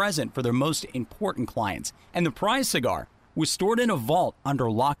unique present for their most important clients, and the prize cigar was stored in a vault under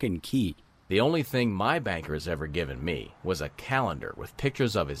lock and key. The only thing my banker has ever given me was a calendar with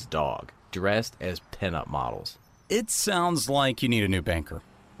pictures of his dog, dressed as pinup models. It sounds like you need a new banker.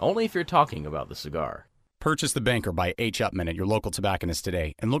 Only if you're talking about the cigar. Purchase the Banker by H. Upman at your local tobacconist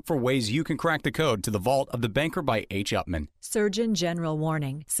today and look for ways you can crack the code to the vault of the Banker by H. Upman. Surgeon General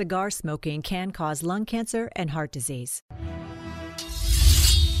warning: cigar smoking can cause lung cancer and heart disease.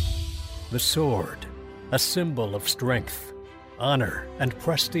 The sword, a symbol of strength, honor, and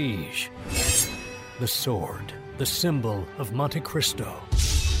prestige. The sword, the symbol of Monte Cristo.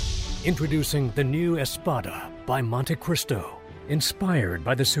 Introducing the new Espada by Monte Cristo. Inspired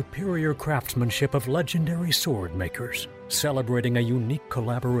by the superior craftsmanship of legendary sword makers, celebrating a unique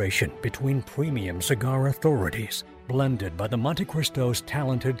collaboration between premium cigar authorities, blended by the Monte Cristo's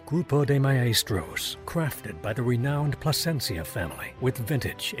talented Grupo de Maestros, crafted by the renowned Plasencia family with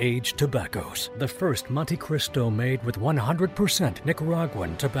vintage aged tobaccos, the first Monte Cristo made with 100%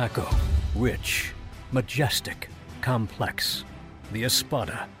 Nicaraguan tobacco. Rich, majestic, complex. The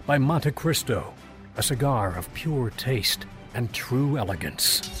Espada by Monte Cristo, a cigar of pure taste and true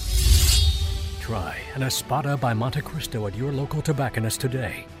elegance. Try an Espada by Monte Cristo at your local tobacconist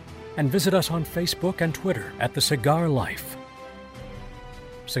today, and visit us on Facebook and Twitter at The Cigar Life.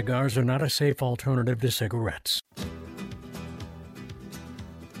 Cigars are not a safe alternative to cigarettes.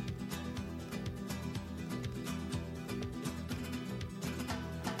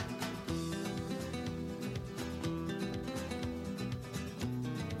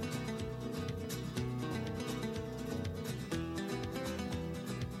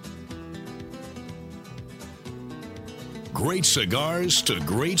 Great cigars to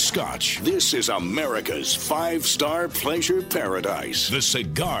great scotch. This is America's five-star pleasure paradise. The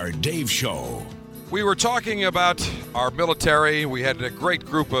Cigar Dave Show. We were talking about our military. We had a great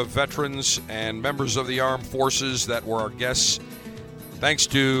group of veterans and members of the armed forces that were our guests. Thanks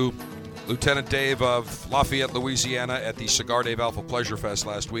to Lieutenant Dave of Lafayette, Louisiana at the Cigar Dave Alpha Pleasure Fest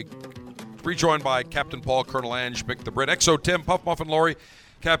last week. Rejoined by Captain Paul, Colonel Ange, Mick the Brit, XO Tim, Puff Muffin Laurie,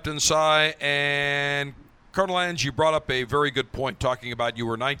 Captain Cy, and Colonel Ange, you brought up a very good point talking about you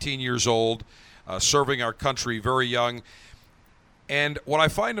were 19 years old, serving our country very young. And what I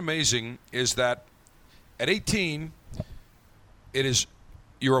find amazing is that at 18,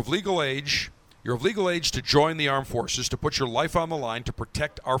 you're of legal age. You're of legal age to join the armed forces, to put your life on the line, to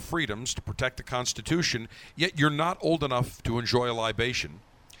protect our freedoms, to protect the Constitution, yet you're not old enough to enjoy a libation.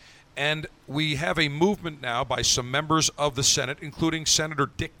 And we have a movement now by some members of the Senate, including Senator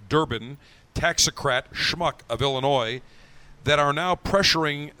Dick Durbin, taxocrat schmuck of Illinois, that are now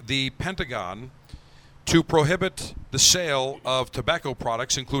pressuring the Pentagon to prohibit the sale of tobacco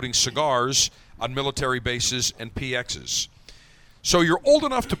products, including cigars, on military bases and PXs. So you're old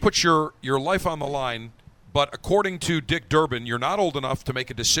enough to put your life on the line, but according to Dick Durbin, you're not old enough to make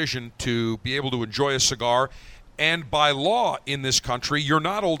a decision to be able to enjoy a cigar. And by law in this country, you're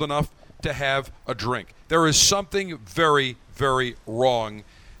not old enough to have a drink. There is something very, very wrong,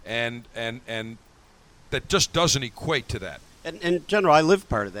 and that just doesn't equate to that. And General, I lived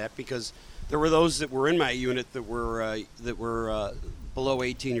part of that because there were those that were in my unit that were below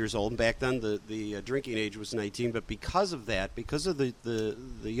 18 years old. And back then, the drinking age was 19. But because of that, because of the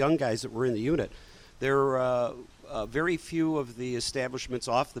young guys that were in the unit, there very few of the establishments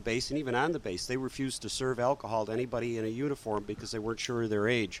off the base and even on the base, they refused to serve alcohol to anybody in a uniform because they weren't sure of their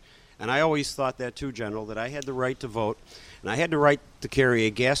age. And I always thought that too, General, that I had the right to vote, and I had the right to carry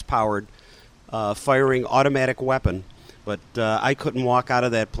a gas-powered firing automatic weapon, but I couldn't walk out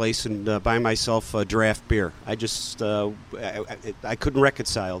of that place and buy myself a draft beer. I just I couldn't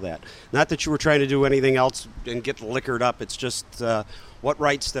reconcile that. Not that you were trying to do anything else and get liquored up. It's just what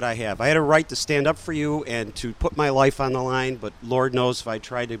rights did I have? I had a right to stand up for you and to put my life on the line, but Lord knows if I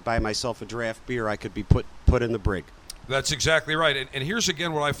tried to buy myself a draft beer, I could be put in the brig. That's exactly right. And here's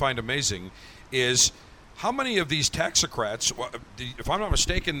again what I find amazing is how many of these taxocrats, if I'm not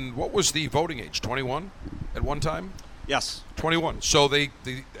mistaken, what was the voting age? 21 at one time? Yes. 21. So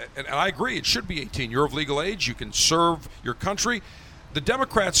and I agree, it should be 18. You're of legal age. You can serve your country. The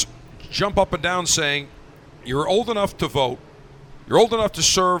Democrats jump up and down saying, you're old enough to vote. You're old enough to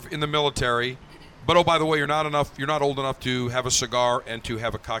serve in the military. But, oh, by the way, you're not old enough to have a cigar and to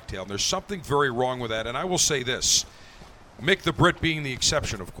have a cocktail. And there's something very wrong with that. And I will say this, Mick the Brit being the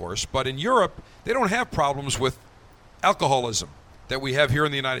exception, of course. But in Europe, they don't have problems with alcoholism that we have here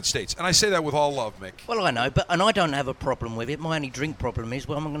in the United States. And I say that with all love, Mick. Well, I know, and I don't have a problem with it. My only drink problem is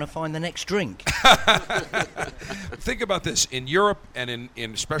where I'm going to find the next drink. Think about this. In Europe and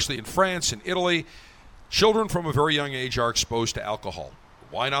in especially in France and Italy, children from a very young age are exposed to alcohol.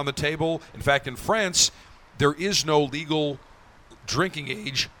 Wine on the table. In fact, in France, there is no legal drinking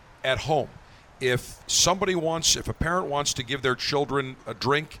age at home. If a parent wants to give their children a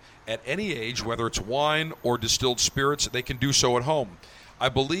drink at any age, whether it's wine or distilled spirits, they can do so at home. I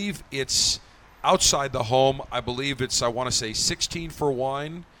believe it's outside the home, I believe I want to say 16 for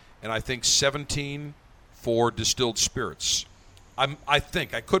wine, and I think 17 for distilled spirits. I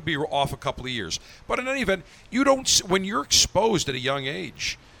think. I could be off a couple of years. But in any event, when you're exposed at a young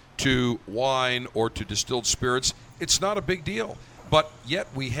age to wine or to distilled spirits, it's not a big deal. But yet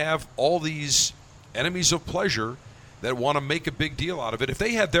we have all these enemies of pleasure that want to make a big deal out of it. If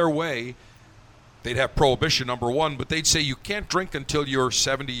they had their way, they'd have prohibition, number one, but they'd say you can't drink until you're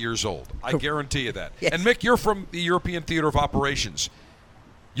 70 years old. I guarantee you that. Yes. And Mick, you're from the European Theater of Operations.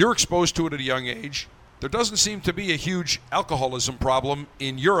 You're exposed to it at a young age. There doesn't seem to be a huge alcoholism problem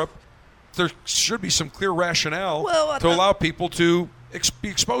in Europe. There should be some clear rationale to allow people to be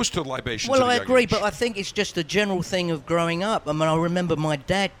exposed to libations. Well, at a I young agree, age. but I think it's just a general thing of growing up. I mean, I remember my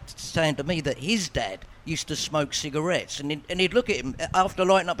dad saying to me that his dad used to smoke cigarettes, and he'd look at him after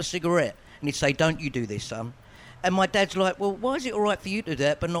lighting up a cigarette, and he'd say, "Don't you do this, son." And my dad's like, "Well, why is it all right for you to do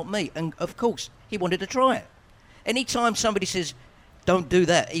that, but not me?" And of course, he wanted to try it. Anytime somebody says, "Don't do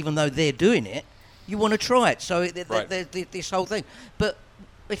that," even though they're doing it, you want to try it. So there's this whole thing. But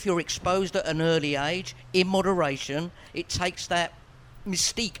if you're exposed at an early age, in moderation, it takes that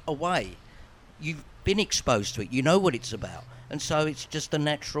mystique away. You've been exposed to it. You know what it's about. And so it's just a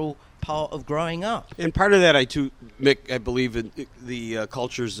natural part of growing up. And part of that, Mick, I believe in the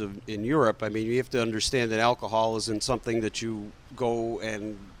cultures in Europe. I mean, you have to understand that alcohol isn't something that you go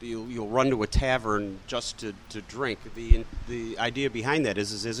and you'll run to a tavern just to drink. The idea behind that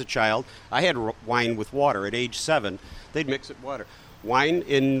is as a child, I had wine with water at age 7. They'd mix it with water. Wine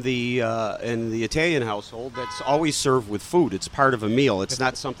in the Italian household, that's always served with food. It's part of a meal. It's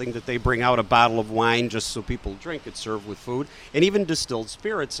not something that they bring out a bottle of wine just so people drink. It's served with food. And even distilled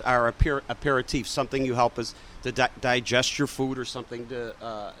spirits are aperitif, something you help us to digest your food or something to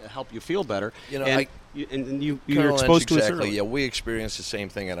help you feel better. You know, you're exposed to it exactly. early. Yeah, we experienced the same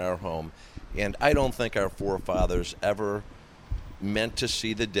thing in our home, and I don't think our forefathers ever meant to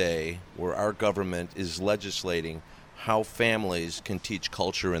see the day where our government is legislating how families can teach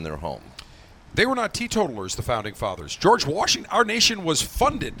culture in their home. They were not teetotalers, the Founding Fathers. George Washington, our nation was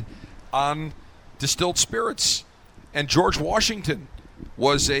funded on distilled spirits, and George Washington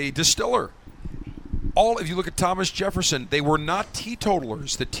was a distiller. If you look at Thomas Jefferson, they were not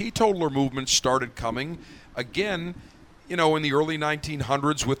teetotalers. The teetotaler movement started coming, again, in the early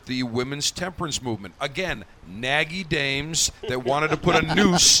 1900s with the women's temperance movement. Again, naggy dames that wanted to put a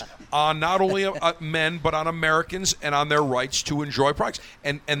noose on not only men, but on Americans and on their rights to enjoy products.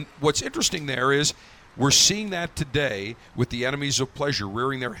 And what's interesting there is we're seeing that today with the enemies of pleasure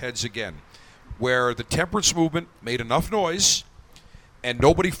rearing their heads again, where the temperance movement made enough noise and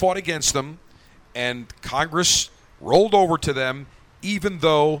nobody fought against them, and Congress rolled over to them, even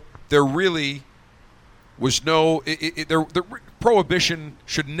though there really was the prohibition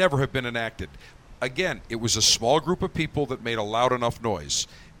should never have been enacted. Again, it was a small group of people that made a loud enough noise.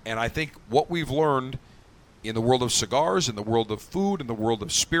 And I think what we've learned in the world of cigars, in the world of food, in the world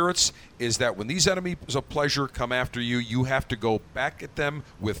of spirits, is that when these enemies of pleasure come after you, you have to go back at them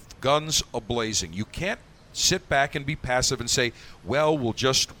with guns a-blazing. You can't sit back and be passive and say, well, we'll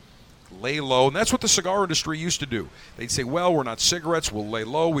just lay low. And that's what the cigar industry used to do. They'd say, well, we're not cigarettes, we'll lay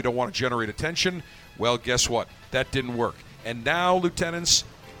low, we don't want to generate attention. Well, guess what? That didn't work. And now, lieutenants,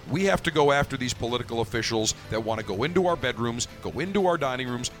 we have to go after these political officials that want to go into our bedrooms, go into our dining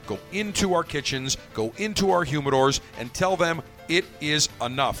rooms, go into our kitchens, go into our humidors, and tell them it is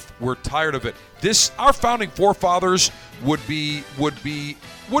enough. We're tired of it. Our founding forefathers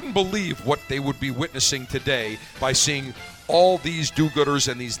wouldn't believe what they would be witnessing today by seeing all these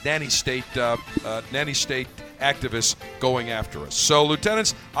do-gooders and these nanny state activists going after us. So,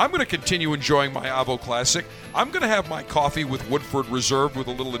 lieutenants, I'm going to continue enjoying my Avo Classic. I'm going to have my coffee with Woodford Reserve with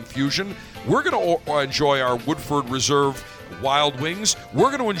a little infusion. We're going to enjoy our Woodford Reserve Wild Wings. We're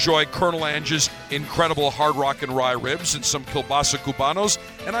going to enjoy Colonel Ange's incredible Hard Rock and Rye ribs and some kielbasa cubanos.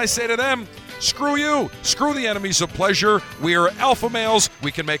 And I say to them, screw you. Screw the enemies of pleasure. We are alpha males.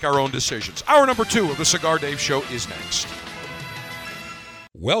 We can make our own decisions. Hour number 2 of the Cigar Dave Show is next.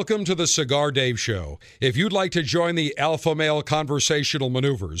 Welcome to the Cigar Dave Show. If you'd like to join the alpha male conversational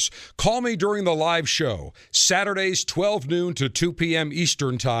maneuvers, call me during the live show, Saturdays 12 noon to 2 p.m.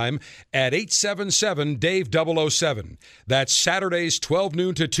 Eastern Time at 877-DAVE-007. That's Saturdays 12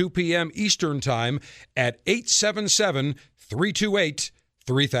 noon to 2 p.m. Eastern Time at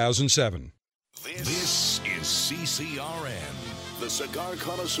 877-328-3007. This is CCRN, the Cigar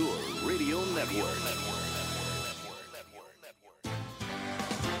Connoisseur Radio Network.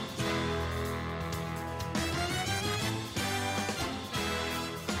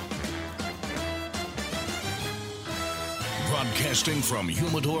 Broadcasting from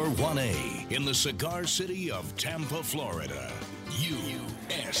Humidor 1A in the cigar city of Tampa, Florida.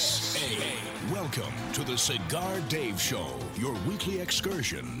 USA. Welcome to the Cigar Dave Show, your weekly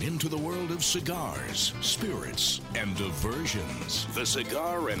excursion into the world of cigars, spirits, and diversions. The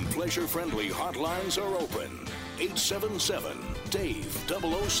cigar and pleasure-friendly hotlines are open.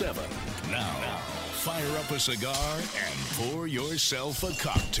 877-DAVE-007. Now, fire up a cigar and pour yourself a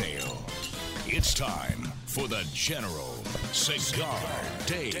cocktail. It's time for the General Cigar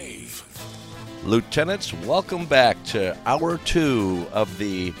Dave. Lieutenants, welcome back to Hour 2 of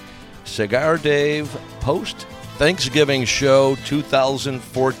the Cigar Dave Post-Thanksgiving Show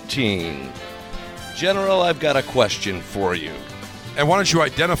 2014. General, I've got a question for you. And why don't you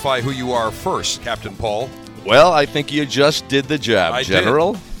identify who you are first, Captain Paul? Well, I think you just did the job,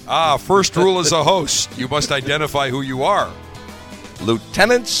 General. First rule as a host, you must identify who you are.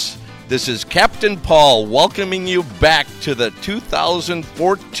 Lieutenants, this is Captain Paul welcoming you back to the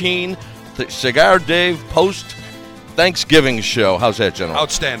 2014 Cigar Dave Post-Thanksgiving Show. How's that, General?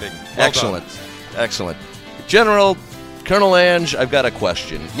 Outstanding. Excellent. Excellent. General, Colonel Ange, I've got a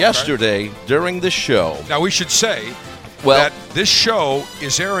question. Okay. Yesterday, during the show... Now, we should say that this show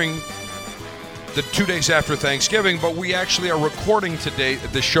is airing the 2 days after Thanksgiving, but we actually are recording today,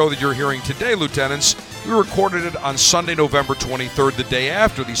 the show that you're hearing today, Lieutenants. We recorded it on Sunday, November 23rd, the day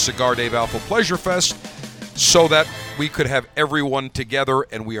after the Cigar Dave Alpha Pleasure Fest, so that we could have everyone together,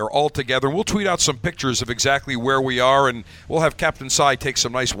 and we are all together. We'll tweet out some pictures of exactly where we are, and we'll have Captain Cy take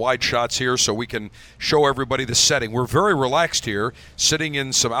some nice wide shots here so we can show everybody the setting. We're very relaxed here, sitting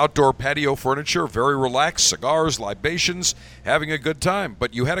in some outdoor patio furniture, very relaxed, cigars, libations, having a good time.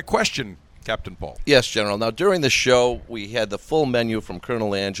 But you had a question, Captain Paul. Yes, General. Now, during the show, we had the full menu from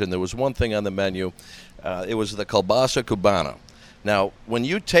Colonel Ange, and there was one thing on the menu. It was the Kielbasa Cubana. Now, when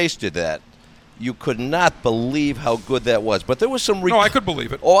you tasted that, you could not believe how good that was. But there was some... No, I could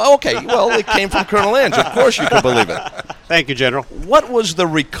believe it. Oh, okay. Well, it came from Colonel Ange. Of course you could believe it. Thank you, General. What was the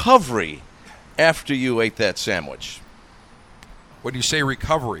recovery after you ate that sandwich? When you say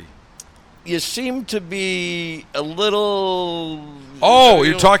recovery? You seem to be a little... Oh,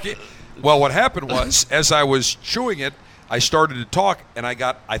 you're talking... Well, what happened was, as I was chewing it, I started to talk, and I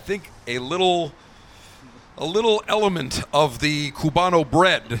got, I think, a little element of the Cubano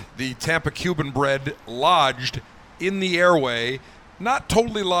bread, the Tampa Cuban bread, lodged in the airway. Not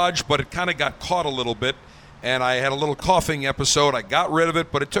totally lodged, but it kind of got caught a little bit, and I had a little coughing episode. I got rid of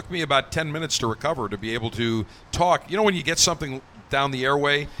it, but it took me about 10 minutes to recover, to be able to talk. You know when you get something down the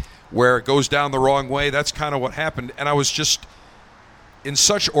airway where it goes down the wrong way? That's kind of what happened, and I was just in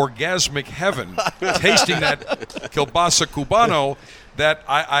such orgasmic heaven tasting that Kielbasa Cubano that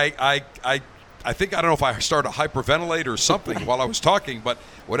I think, I don't know if I started to hyperventilate or something while I was talking, but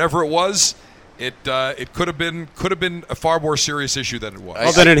whatever it was, it could have been a far more serious issue than it was.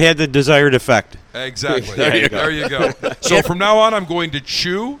 Well, then it had the desired effect. Exactly. There you go. So from now on, I'm going to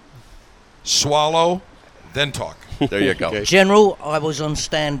chew, swallow, then talk. There you go. Okay. General, I was on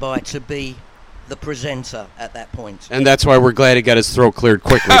standby to be the presenter at that point. And that's why we're glad he got his throat cleared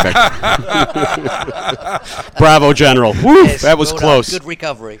quickly. Bravo, General. Woo, yes, that was close. Good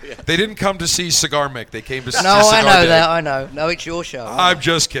recovery. They didn't come to see Cigar Mick. They came to see Cigar Dave. No, I know that. I know. No, it's your show. I'm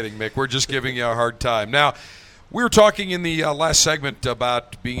just kidding, Mick. We're just giving you a hard time. Now, we were talking in the last segment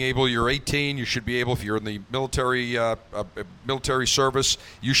about being able, you're 18, you should be able, if you're in the military service,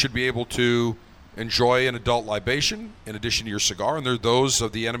 you should be able to enjoy an adult libation in addition to your cigar, and there are those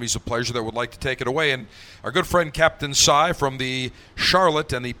of the enemies of pleasure that would like to take it away. And our good friend Captain Cy from the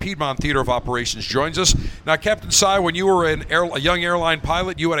Charlotte and the Piedmont Theater of Operations joins us. Now, Captain Cy, when you were a young airline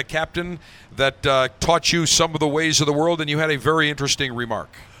pilot, you had a captain that taught you some of the ways of the world, and you had a very interesting remark.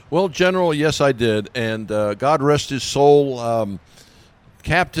 Well, General, yes, I did, and God rest his soul,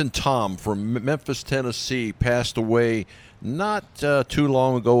 Captain Tom from Memphis, Tennessee, passed away not too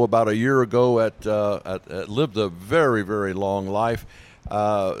long ago, about a year ago, lived a very, very long life.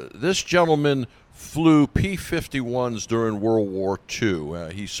 This gentleman flew P-51s during World War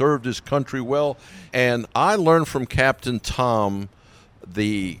II. He served his country well, and I learned from Captain Tom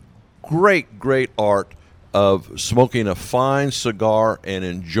the great, great art of smoking a fine cigar and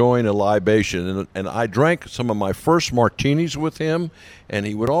enjoying a libation. And I drank some of my first martinis with him, and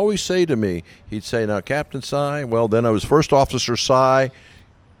he would always say to me, he'd say, now, Captain Cy, well, then I was First Officer Cy,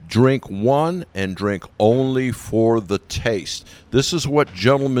 drink one and drink only for the taste. This is what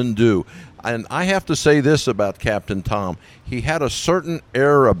gentlemen do. And I have to say this about Captain Tom. He had a certain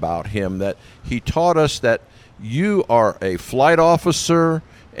air about him that he taught us that you are a flight officer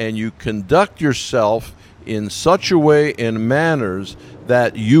and you conduct yourself in such a way, in manners,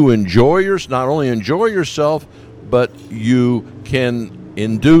 that you not only enjoy yourself, but you can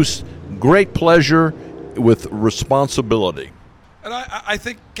induce great pleasure with responsibility. And I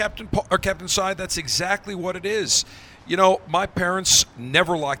think, Captain Side, that's exactly what it is. You know, my parents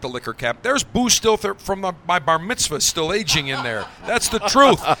never locked the liquor cap. There's booze still from my bar mitzvah still aging in there. That's the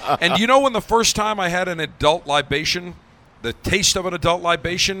truth. And you know when the first time I had an adult libation, the taste of an adult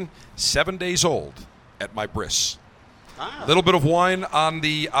libation, 7 days old at my bris. A little bit of wine on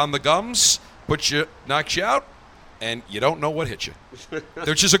the gums, knocks you out, and you don't know what hit you.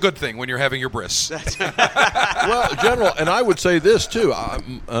 Which is a good thing when you're having your bris. Well, General, and I would say this too.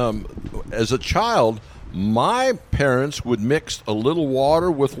 As a child, my parents would mix a little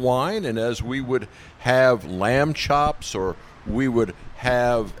water with wine, and as we would have lamb chops or we would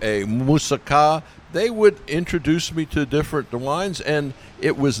have a moussaka, they would introduce me to different wines, and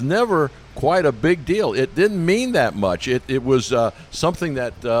it was never quite a big deal. It didn't mean that much. It was something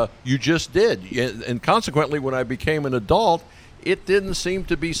that you just did. And consequently, when I became an adult, it didn't seem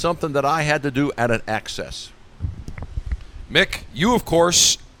to be something that I had to do at an excess. Mick, you, of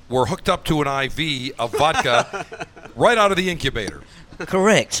course, were hooked up to an IV of vodka right out of the incubator.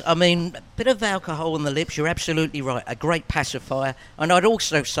 Correct. I mean, a bit of alcohol on the lips, you're absolutely right. A great pacifier. And I'd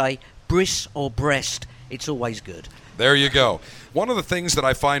also say, bris or breast, it's always good. There you go. One of the things that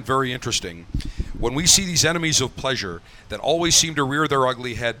I find very interesting, when we see these enemies of pleasure that always seem to rear their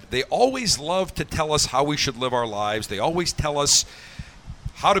ugly head, they always love to tell us how we should live our lives. They always tell us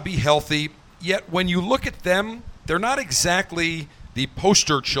how to be healthy. Yet when you look at them, they're not exactly the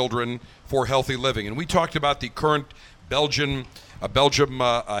poster children for healthy living. And we talked about the current Belgium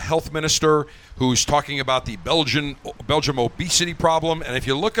health minister who's talking about the Belgium obesity problem. And if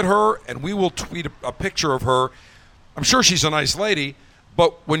you look at her, and we will tweet a picture of her, I'm sure she's a nice lady,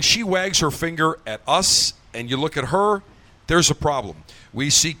 but when she wags her finger at us and you look at her, there's a problem. We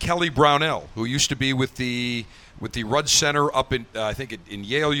see Kelly Brownell, who used to be with the Rudd Center up in, I think, in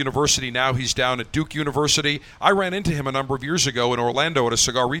Yale University. Now he's down at Duke University. I ran into him a number of years ago in Orlando at a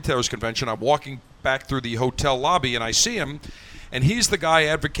cigar retailers convention. I'm walking back through the hotel lobby, and I see him, and he's the guy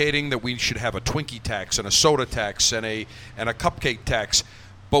advocating that we should have a Twinkie tax and a soda tax and a cupcake tax.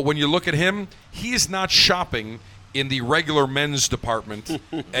 But when you look at him, he is not shopping in the regular men's department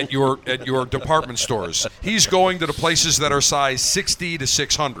at your department stores. He's going to the places that are size 60 to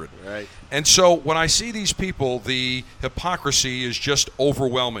 600. Right. And so when I see these people, the hypocrisy is just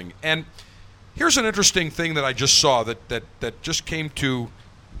overwhelming. And here's an interesting thing that I just saw that just came to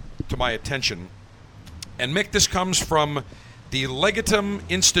my attention. And Mick, this comes from the Legatum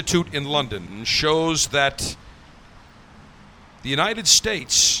Institute in London, and shows that the United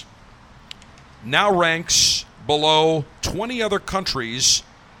States now ranks below 20 other countries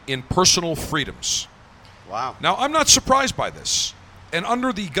in personal freedoms. Wow. Now, I'm not surprised by this. And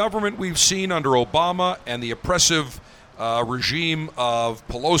under the government we've seen under Obama and the oppressive regime of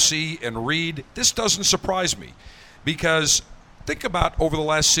Pelosi and Reid, this doesn't surprise me. Because think about over the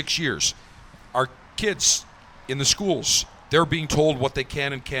last 6 years, our kids in the schools, they're being told what they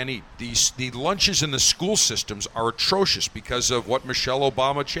can and can't eat. The lunches in the school systems are atrocious because of what Michelle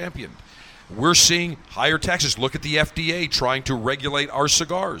Obama championed. We're seeing higher taxes. Look at the FDA trying to regulate our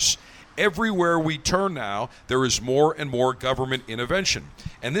cigars. Everywhere we turn now, there is more and more government intervention.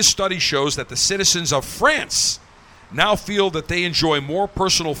 And this study shows that the citizens of France now feel that they enjoy more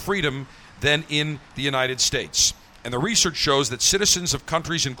personal freedom than in the United States. And the research shows that citizens of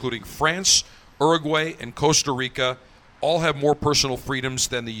countries including France, Uruguay, and Costa Rica all have more personal freedoms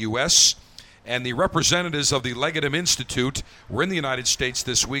than the U.S., and the representatives of the Legatum Institute were in the United States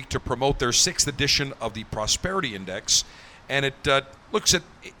this week to promote their 6th edition of the Prosperity Index. And it looks at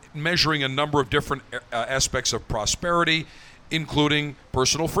measuring a number of different aspects of prosperity, including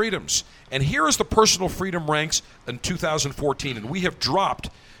personal freedoms. And here is the personal freedom ranks in 2014. And we have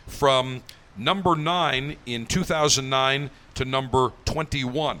dropped from number 9 in 2009 to number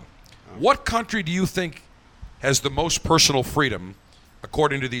 21. What country do you think has the most personal freedom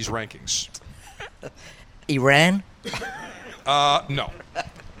according to these rankings? Iran? No.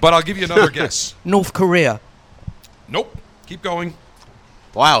 But I'll give you another guess. North Korea? Nope. Keep going.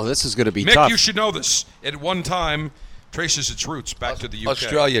 Wow, this is going to be Mick, tough. you should know this. At one time, traces its roots back to the UK.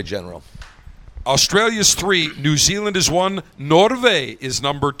 Australia, General. Australia's 3. New Zealand is 1. Norway is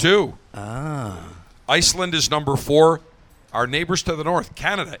number 2. Iceland is number 4. Our neighbors to the north,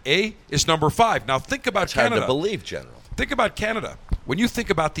 Canada, is number 5. Now think about It's Canada. hard to believe, General. Think about Canada. When you think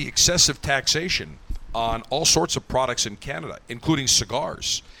about the excessive taxation on all sorts of products in Canada, including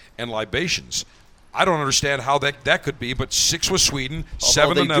cigars and libations, I don't understand how that could be, but 6 was Sweden,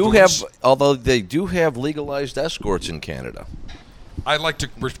 7 the Netherlands. Although they do have legalized escorts in Canada. I like to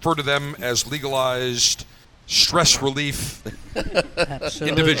refer to them as legalized stress relief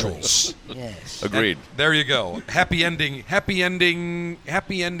individuals. Yes. Agreed. And there you go. Happy ending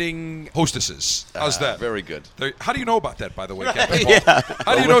hostesses. How's that? Very good. How do you know about that, by the way, Captain Paul?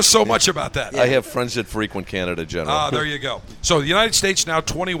 How do you know so much about that? I have friends that frequent Canada, General. There you go. So the United States now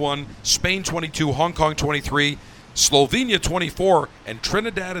 21, Spain 22, Hong Kong 23, Slovenia 24, and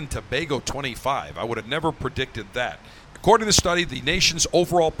Trinidad and Tobago 25. I would have never predicted that. According to the study, the nation's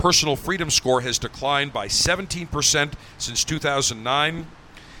overall personal freedom score has declined by 17% since 2009,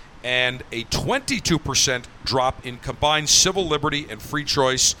 and a 22% drop in combined civil liberty and free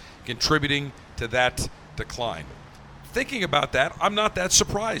choice contributing to that decline. Thinking about that, I'm not that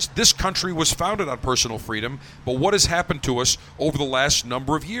surprised. This country was founded on personal freedom, but what has happened to us over the last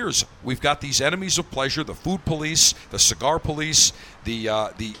number of years? We've got these enemies of pleasure, the food police, the cigar police, the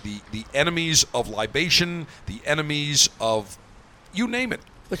enemies of libation, the enemies of, you name it.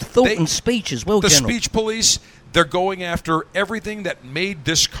 With thought and speech as well, The General. speech police, they're going after everything that made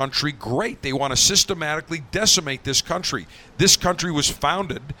this country great. They want to systematically decimate this country. This country was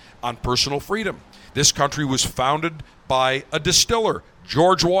founded on personal freedom. This country was founded by a distiller,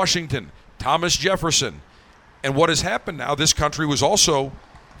 George Washington, Thomas Jefferson. And what has happened now, this country was also,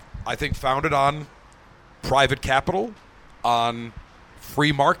 I think, founded on private capital, on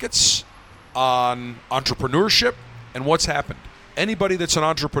free markets, on entrepreneurship. And what's happened? Anybody that's an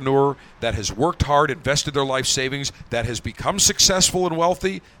entrepreneur that has worked hard, invested their life savings, that has become successful and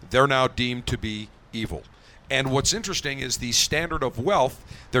wealthy, they're now deemed to be evil. And what's interesting is the standard of wealth,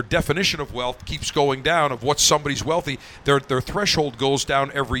 their definition of wealth keeps going down, of what somebody's wealthy. Their threshold goes down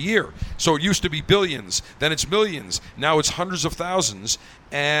every year. So it used to be billions, then it's millions, now it's hundreds of thousands.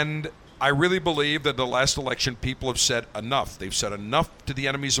 And I really believe that the last election people have said enough. They've said enough to the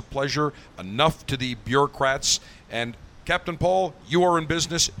enemies of pleasure, enough to the bureaucrats. And Captain Paul, you are in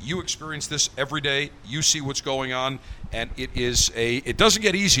business. You experience this every day. You see what's going on. And it doesn't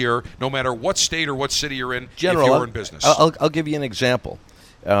get easier no matter what state or what city you're in. General, if you're in business. I'll give you an example.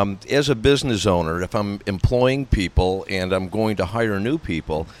 As a business owner, if I'm employing people and I'm going to hire new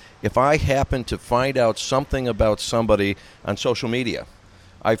people, if I happen to find out something about somebody on social media,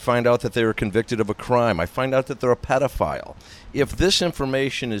 I find out that they were convicted of a crime, I find out that they're a pedophile. If this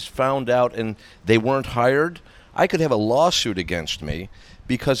information is found out and they weren't hired, I could have a lawsuit against me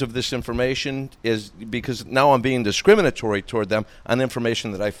because of this information, because now I'm being discriminatory toward them on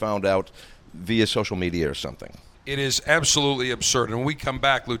information that I found out via social media or something. It is absolutely absurd. And when we come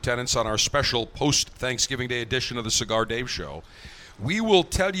back, Lieutenants, on our special post-Thanksgiving Day edition of the Cigar Dave Show, we will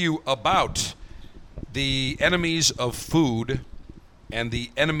tell you about the enemies of food and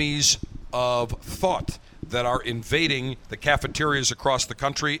the enemies of thought that are invading the cafeterias across the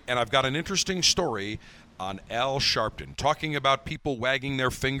country. And I've got an interesting story on Al Sharpton, talking about people wagging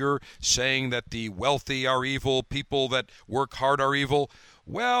their finger, saying that the wealthy are evil, people that work hard are evil.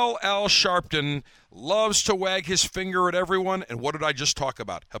 Well, Al Sharpton loves to wag his finger at everyone, and what did I just talk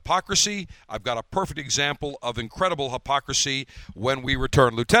about? Hypocrisy. I've got a perfect example of incredible hypocrisy when we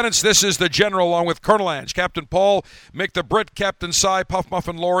return. Lieutenants, this is the General along with Colonel Ange, Captain Paul, Mick the Brit, Captain Cy, Puff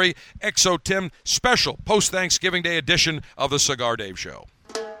Muffin Laurie, Exo Tim, special post-Thanksgiving Day edition of the Cigar Dave Show.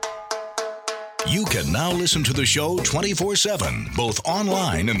 You can now listen to the show 24/7, both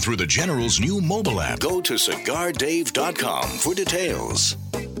online and through the General's new mobile app. Go to CigarDave.com for details.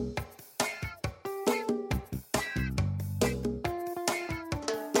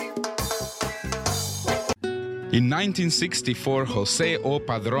 In 1964, Jose O.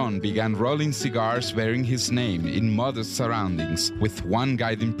 Padron began rolling cigars bearing his name in modest surroundings with one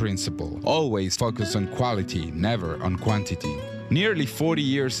guiding principle: always focus on quality, never on quantity. Nearly 40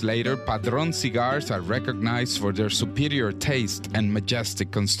 years later, Padron cigars are recognized for their superior taste and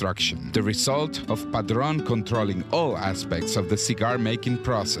majestic construction, the result of Padron controlling all aspects of the cigar-making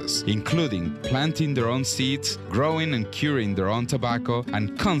process, including planting their own seeds, growing and curing their own tobacco,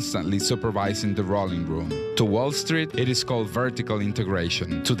 and constantly supervising the rolling room. To Wall Street, it is called vertical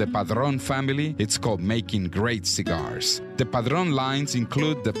integration. To the Padron family, it's called making great cigars. The Padron lines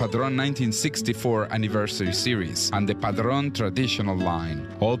include the Padron 1964 Anniversary Series and the Padron Traditional line.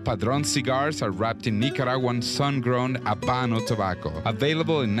 All Padron cigars are wrapped in Nicaraguan sun-grown Habano tobacco,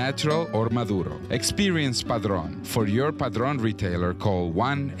 available in natural or Maduro. Experience Padron. For your Padron retailer, call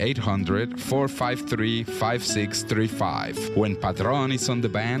 1-800-453-5635. When Padron is on the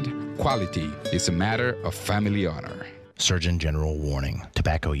band, quality is a matter of family honor. Surgeon General warning: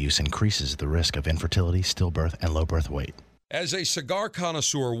 tobacco use increases the risk of infertility, stillbirth, and low birth weight. As a cigar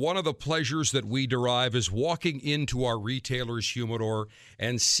connoisseur, one of the pleasures that we derive is walking into our retailer's humidor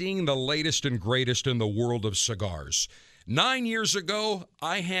and seeing the latest and greatest in the world of cigars. 9 years ago,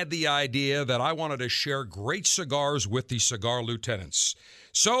 I had the idea that I wanted to share great cigars with the Cigar Lieutenants.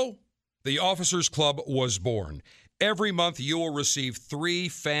 So, the Officers Club was born. Every month, you will receive 3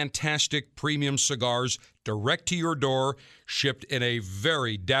 fantastic premium cigars direct to your door, shipped in a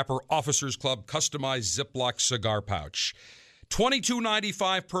very dapper Officers Club customized Ziploc cigar pouch.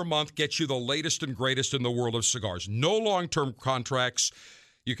 $22.95 per month gets you the latest and greatest in the world of cigars. No long-term contracts.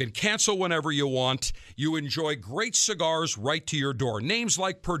 You can cancel whenever you want. You enjoy great cigars right to your door. Names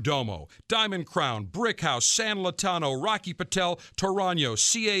like Perdomo, Diamond Crown, Brick House, San Latano, Rocky Patel, Torano,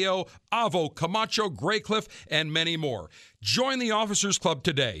 CAO, Avo, Camacho, Graycliff, and many more. Join the Officers Club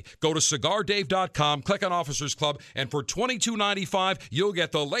today. Go to CigarDave.com, click on Officers Club, and for $22.95, you'll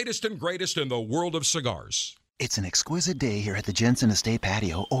get the latest and greatest in the world of cigars. It's an exquisite day here at the Jensen Estate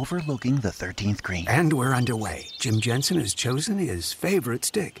patio overlooking the 13th green. And we're underway. Jim Jensen has chosen his favorite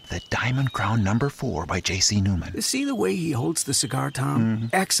stick. The Diamond Crown No. 4 by J.C. Newman. See the way he holds the cigar, Tom? Mm-hmm.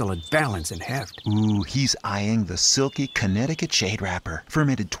 Excellent balance and heft. Ooh, he's eyeing the silky Connecticut shade wrapper,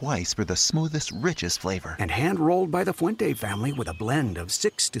 fermented twice for the smoothest, richest flavor. And hand-rolled by the Fuente family with a blend of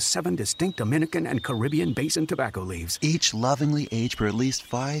 6 to 7 distinct Dominican and Caribbean basin tobacco leaves. Each lovingly aged for at least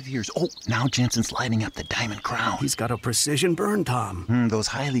 5 years. Oh, now Jensen's lighting up the Diamond Crown. He's got a precision burn, Tom. Those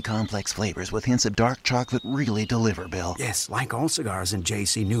highly complex flavors with hints of dark chocolate really deliver, Bill. Yes, like all cigars in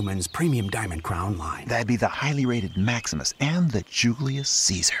J.C. Newman's premium Diamond Crown line. That'd be the highly rated Maximus and the Julius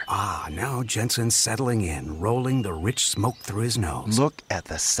Caesar. Ah, now Jensen's settling in, rolling the rich smoke through his nose. Look at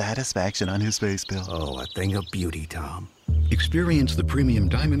the satisfaction on his face, Bill. Oh, a thing of beauty, Tom. Experience the premium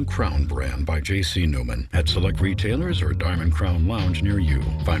Diamond Crown brand by J.C. Newman at select retailers or Diamond Crown Lounge near you.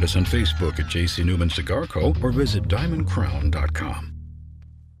 Find us on Facebook at J.C. Newman Cigar Co. or visit diamondcrown.com.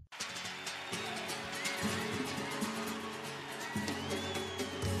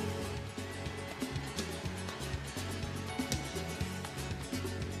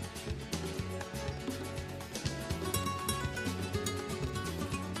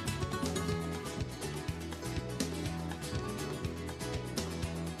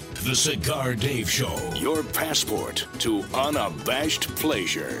 The Cigar Dave Show, your passport to unabashed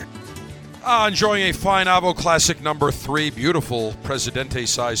pleasure. Enjoying a fine Avo Classic No. 3, beautiful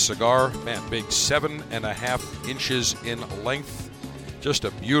Presidente-sized cigar. Man, big 7.5 inches in length. Just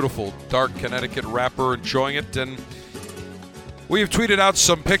a beautiful dark Connecticut wrapper. Enjoying it. And we have tweeted out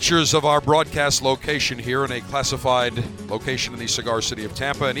some pictures of our broadcast location here in a classified location in the cigar city of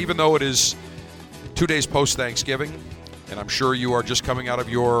Tampa. And even though it is 2 days post-Thanksgiving, and I'm sure you are just coming out of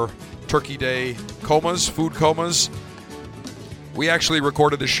your Turkey Day comas, food comas, we actually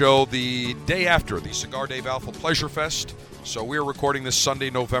recorded the show the day after the Cigar Dave Alpha Pleasure Fest. So we're recording this Sunday,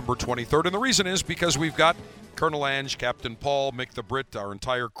 November 23rd. And the reason is because we've got Colonel Ange, Captain Paul, Mick the Brit, our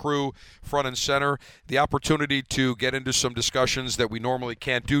entire crew, front and center, the opportunity to get into some discussions that we normally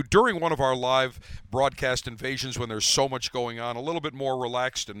can't do during one of our live broadcast invasions when there's so much going on, a little bit more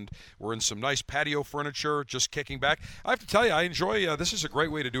relaxed, and we're in some nice patio furniture, just kicking back. I have to tell you, I enjoy, this is a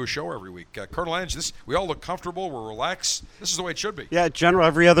great way to do a show every week. Colonel Ange, we all look comfortable, we're relaxed. This is the way it should be. Yeah, General,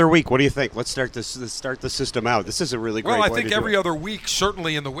 every other week. What do you think? Let's start the system out. This is a really great way to do it. Well, I think every other week,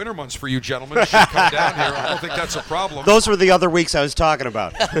 certainly in the winter months for you gentlemen, should come down here. I don't think that's a problem. Those were the other weeks I was talking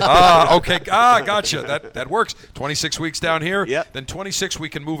about. Okay. Gotcha. That works. 26 weeks down here. Yep. Then 26 we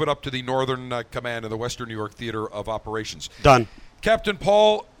can move it up to the Northern Command of the Western New York Theater of Operations. Done. Captain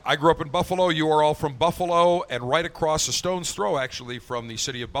Paul, I grew up in Buffalo. You are all from Buffalo. And right across a stone's throw, actually, from the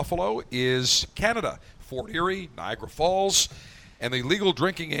city of Buffalo is Canada. Fort Erie, Niagara Falls. And the legal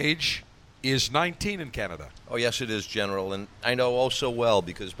drinking age is 19 in Canada. Oh, yes, it is, General. And I know oh so well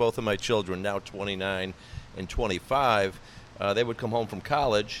because both of my children, now 29 and 25, they would come home from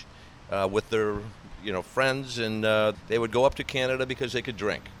college with their friends, and they would go up to Canada because they could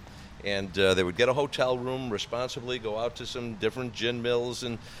drink. And they would get a hotel room responsibly, go out to some different gin mills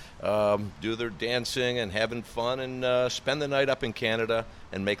and do their dancing and having fun, and spend the night up in Canada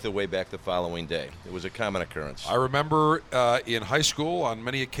and make their way back the following day. It was a common occurrence. I remember in high school, on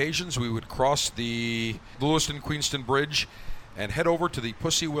many occasions, we would cross the Lewiston-Queenston Bridge and head over to the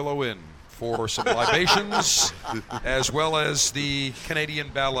Pussy Willow Inn for some libations, as well as the Canadian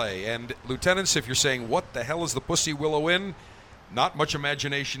Ballet. And lieutenants, if you're saying, what the hell is the Pussy Willow Inn? Not much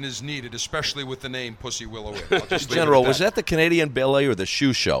imagination is needed, especially with the name Pussy Willow Inn. General, was that the Canadian Ballet or the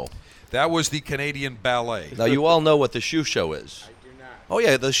Shoe Show? That was the Canadian Ballet. Now, you all know what the Shoe Show is. I do not. Oh,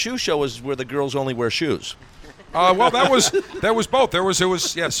 yeah, the Shoe Show is where the girls only wear shoes. Well, that was both. It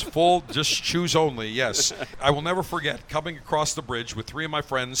was yes, full, just shoes only. Yes, I will never forget coming across the bridge with 3 of my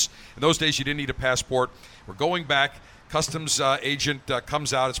friends. In those days, you didn't need a passport. We're going back, customs agent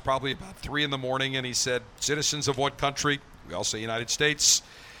comes out. It's probably about 3 a.m, and he said, "Citizens of what country?" We all say United States.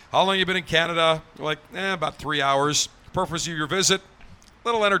 "How long you been in Canada?" We're like, about 3 hours. "Purpose of your visit?"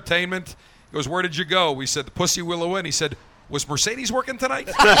 "Little entertainment." He goes, "Where did you go?" We said, "The Pussy Willow Inn." He said, "Was Mercedes working tonight?"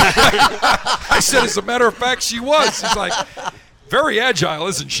 I said, "As a matter of fact, she was." He's like, "Very agile,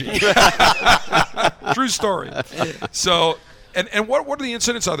 isn't she?" True story. So, and what are the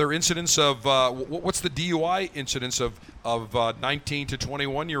incidents? Are there incidents of what's the DUI incidents of 19 to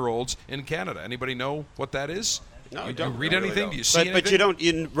 21-year-olds in Canada? Anybody know what that is? No, you don't read anything. Do you see anything? But you don't.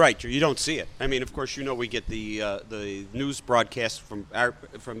 You don't see it. I mean, of course, we get the news broadcast from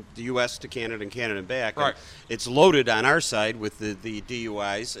the U.S. to Canada and Canada and back. Right. And it's loaded on our side with the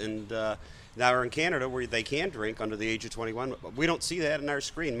DUIs, and now we're in Canada where they can drink under the age of 21. We don't see that on our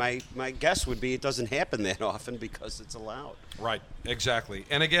screen. My guess would be it doesn't happen that often because it's allowed. Right. Exactly.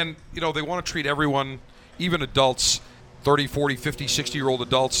 And again, they want to treat everyone, even adults, 30, 40, 50, 60-year-old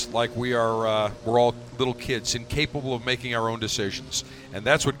adults, like we're all little kids, incapable of making our own decisions. And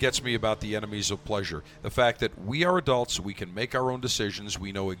that's what gets me about the enemies of pleasure. The fact that we are adults, we can make our own decisions,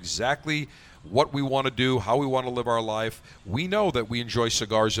 we know exactly what we want to do, how we want to live our life. We know that we enjoy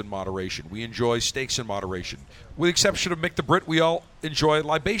cigars in moderation. We enjoy steaks in moderation. With the exception of Mick the Brit, we all enjoy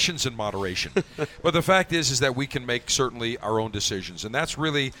libations in moderation. But the fact is that we can make certainly our own decisions. And that's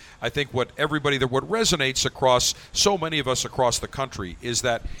really, I think, what resonates across so many of us across the country is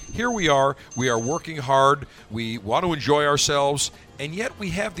that here we are working hard, we want to enjoy ourselves, and yet we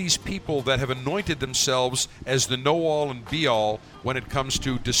have these people that have anointed themselves as the know-all and be-all when it comes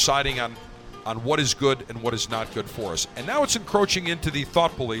to deciding on what is good and what is not good for us. And now it's encroaching into the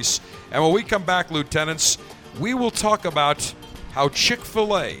thought police. And when we come back, Lieutenants, we will talk about how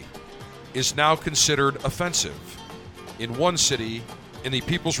Chick-fil-A is now considered offensive in one city in the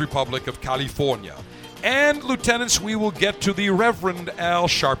People's Republic of California. And, Lieutenants, we will get to the Reverend Al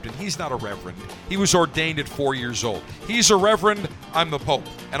Sharpton. He's not a reverend. He was ordained at 4 years old. He's a reverend. I'm the Pope.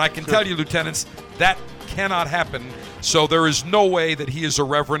 And I can tell you, Lieutenants, that cannot happen. So there is no way that he is a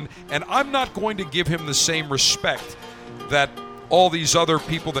reverend. And I'm not going to give him the same respect that all these other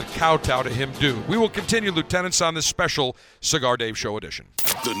people that kowtow to him do. We will continue, Lieutenants, on this special Cigar Dave Show edition.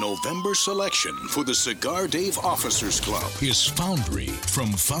 The November selection for the Cigar Dave Officers Club is Foundry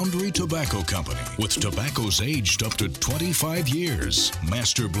from Foundry Tobacco Company, with tobaccos aged up to 25 years.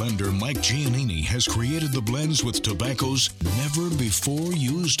 Master blender Mike Giannini has created the blends with tobaccos never before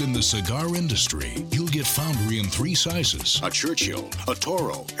used in the cigar industry. You'll get Foundry in 3 sizes: a Churchill, a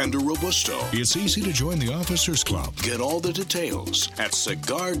Toro, and a Robusto. It's easy to join the Officers Club. Get all the details at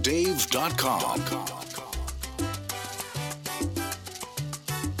CigarDave.com.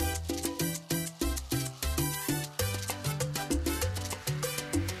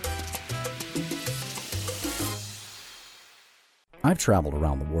 I've traveled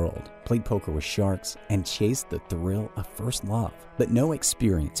around the world, played poker with sharks, and chased the thrill of first love. But no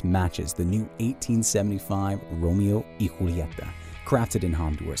experience matches the new 1875 Romeo y Julieta, crafted in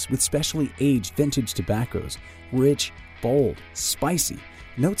Honduras with specially aged vintage tobaccos, rich, bold, spicy,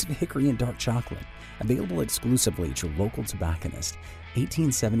 notes of hickory and dark chocolate. Available exclusively at your local tobacconist.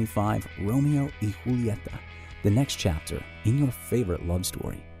 1875 Romeo y Julieta, the next chapter in your favorite love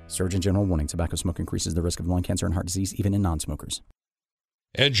story. Surgeon General warning: tobacco smoke increases the risk of lung cancer and heart disease even in non-smokers.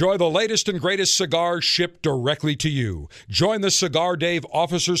 Enjoy the latest and greatest cigars shipped directly to you. Join the Cigar Dave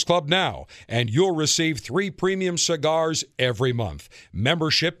Officers Club now, and you'll receive 3 premium cigars every month.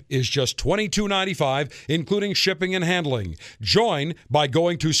 Membership is just $22.95, including shipping and handling. Join by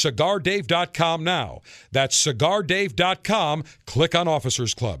going to CigarDave.com now. That's CigarDave.com. Click on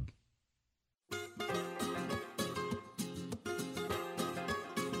Officers Club.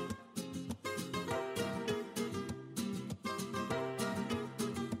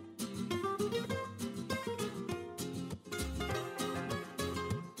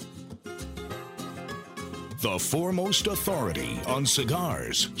 The foremost authority on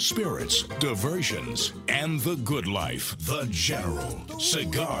cigars, spirits, diversions, and the good life. The General,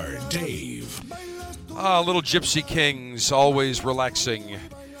 Cigar Dave. Little Gypsy Kings, always relaxing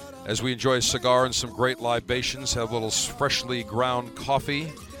as we enjoy a cigar and some great libations. Have a little freshly ground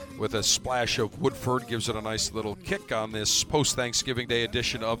coffee with a splash of Woodford. Gives it a nice little kick on this post-Thanksgiving Day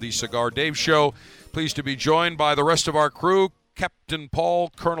edition of the Cigar Dave Show. Pleased to be joined by the rest of our crew. Captain Paul,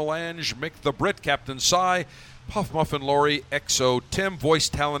 Colonel Ange, Mick the Brit, Captain Cy, Puff Muffin Laurie, XO Tim. Voice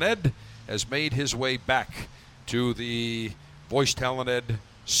Talent Ed has made his way back to the Voice Talent Ed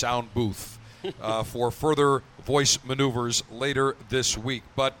sound booth for further voice maneuvers later this week.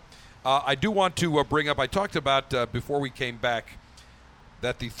 But I do want to bring up, I talked about before we came back,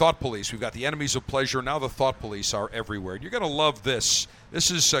 that the thought police, we've got the enemies of pleasure, now the thought police are everywhere. You're going to love this.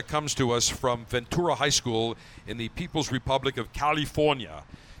 This is comes to us from Ventura High School in the People's Republic of California.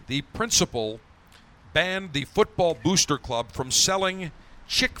 The principal banned the Football Booster Club from selling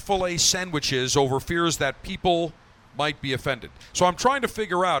Chick-fil-A sandwiches over fears that people might be offended. So I'm trying to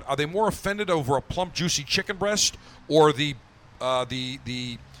figure out, are they more offended over a plump, juicy chicken breast or the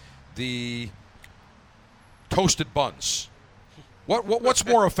toasted buns? What's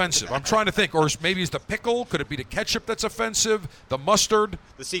more offensive? I'm trying to think. Or maybe it's the pickle. Could it be the ketchup that's offensive? The mustard?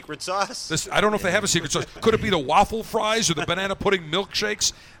 The secret sauce? I don't know if they have a secret sauce. Could it be the waffle fries or the banana pudding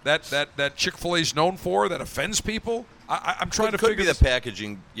milkshakes that Chick-fil-A is known for that offends people? I'm trying to figure Could be the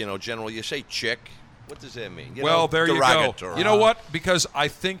packaging, General. You say chick. What does that mean? There you go. You know what? Because I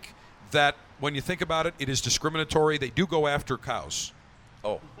think that when you think about it, it is discriminatory. They do go after cows.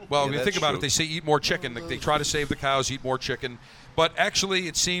 Oh. Well, when you think about it, they say eat more chicken. They try to save the cows, eat more chicken. But actually,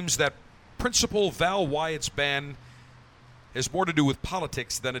 it seems that Principal Val Wyatt's ban has more to do with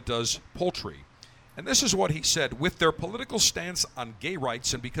politics than it does poultry. And this is what he said. With their political stance on gay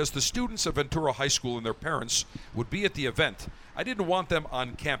rights and because the students of Ventura High School and their parents would be at the event, I didn't want them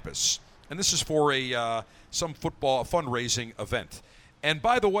on campus. And this is for some football fundraising event. And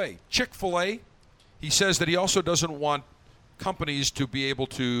by the way, Chick-fil-A, he says that he also doesn't want companies to be able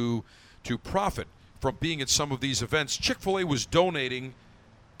to profit from being at some of these events. Chick-fil-A was donating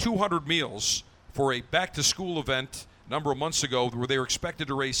 200 meals for a back-to-school event a number of months ago where they were expected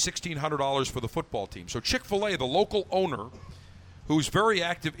to raise $1,600 for the football team. So Chick-fil-A, the local owner, who's very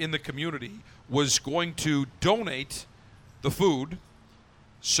active in the community, was going to donate the food,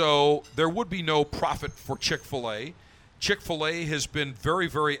 so there would be no profit for Chick-fil-A. Chick-fil-A has been very,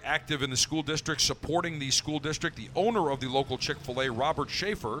 very active in the school district, supporting the school district. The owner of the local Chick-fil-A, Robert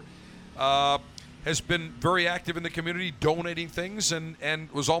Schaefer, has been very active in the community, donating things,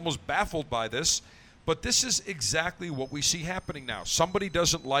 and was almost baffled by this. But this is exactly what we see happening now. Somebody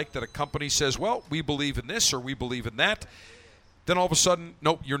doesn't like that a company says, well, we believe in this or we believe in that. Then all of a sudden,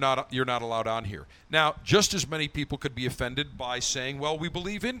 nope, you're not allowed on here. Now, just as many people could be offended by saying, well, we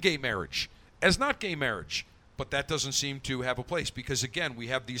believe in gay marriage as not gay marriage. But that doesn't seem to have a place because, again, we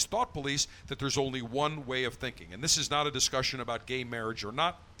have these thought police that there's only one way of thinking. And this is not a discussion about gay marriage or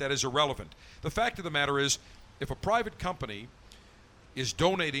not. That is irrelevant. The fact of the matter is, if a private company is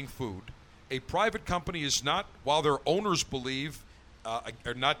donating food, a private company is not, while their owners believe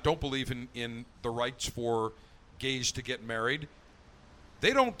don't believe in the rights for gays to get married,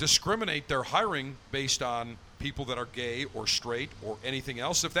 they don't discriminate their hiring based on people that are gay or straight or anything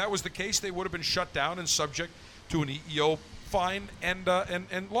else. If that was the case, they would have been shut down and subject to an EEO fine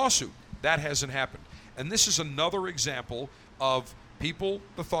and lawsuit. That hasn't happened. And this is another example of people,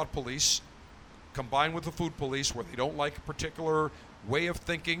 the thought police, combined with the food police, where they don't like a particular way of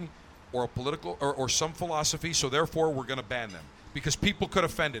thinking or a political or some philosophy, so therefore we're going to ban them because people could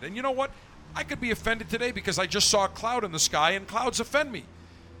offend it. And you know what? I could be offended today because I just saw a cloud in the sky, and clouds offend me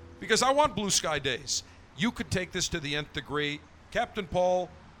because I want blue sky days. You could take this to the nth degree. Captain Paul,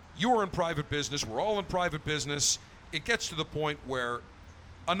 you are in private business. We're all in private business. It gets to the point where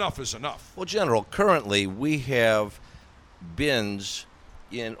enough is enough. Well, General, currently we have bins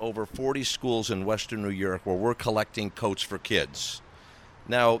in over 40 schools in Western New York where we're collecting coats for kids.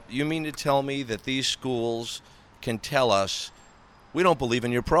 Now, you mean to tell me that these schools can tell us, we don't believe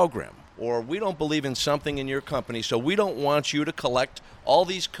in your program, or we don't believe in something in your company, so we don't want you to collect all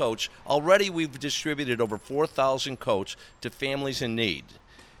these coats. Already we've distributed over 4,000 coats to families in need.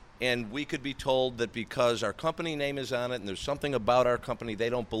 And we could be told that because our company name is on it and there's something about our company they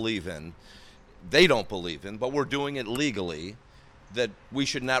don't believe in, but we're doing it legally, that we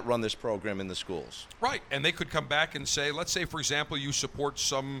should not run this program in the schools. Right, and they could come back and say, let's say, for example, you support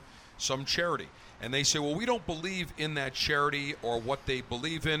some charity. And they say, well, we don't believe in that charity or what they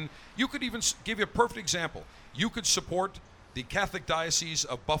believe in. You could even give you a perfect example. You could support the Catholic Diocese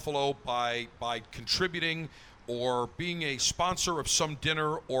of Buffalo by contributing or being a sponsor of some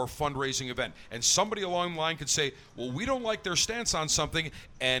dinner or fundraising event. And somebody along the line could say, well, we don't like their stance on something,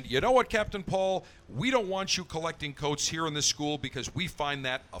 and you know what, Captain Paul? We don't want you collecting coats here in this school because we find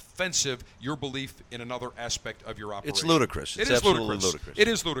that offensive, your belief in another aspect of your operation. It's ludicrous. It's absolutely ludicrous. It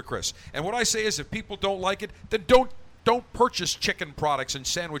is ludicrous. And what I say is, if people don't like it, then don't purchase chicken products and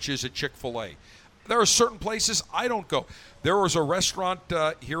sandwiches at Chick-fil-A. There are certain places I don't go. There was a restaurant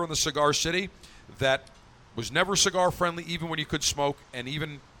here in the Cigar City that was never cigar friendly, even when you could smoke, and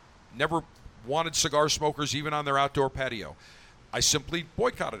even never wanted cigar smokers even on their outdoor patio. I simply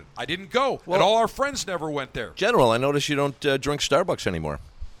boycotted it. I didn't go, and all our friends never went there. General, I notice you don't drink Starbucks anymore.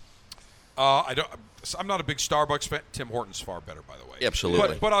 I don't. I'm not a big Starbucks fan. Tim Hortons far better, by the way.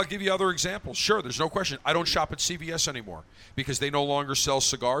 Absolutely. But I'll give you other examples. Sure, there's no question. I don't shop at CVS anymore because they no longer sell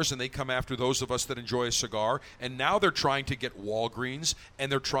cigars, and they come after those of us that enjoy a cigar. And now they're trying to get Walgreens,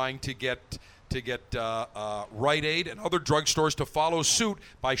 and they're trying to get Rite Aid and other drugstores to follow suit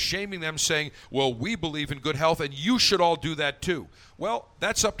by shaming them, saying, well, we believe in good health, and you should all do that too. Well,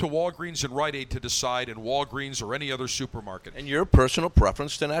 that's up to Walgreens and Rite Aid to decide, and Walgreens or any other supermarket. And your personal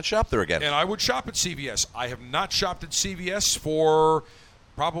preference to not shop there again. And I would shop at CVS. I have not shopped at CVS for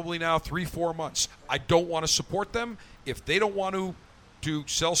probably now 3-4 months. I don't want to support them. If they don't want to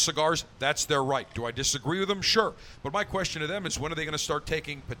sell cigars, that's their right. Do I disagree with them? Sure. But my question to them is, when are they going to start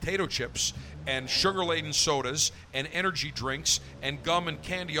taking potato chips and sugar-laden sodas and energy drinks and gum and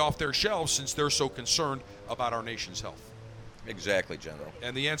candy off their shelves, since they're so concerned about our nation's health? Exactly, General.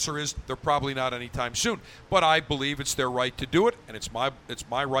 And the answer is they're probably not anytime soon. But I believe it's their right to do it, and it's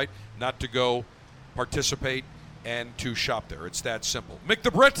my right not to go participate and to shop there. It's that simple. Mick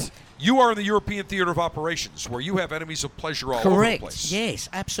the Brit, you are in the European Theater of Operations, where you have enemies of pleasure all over the Correct. place. Yes,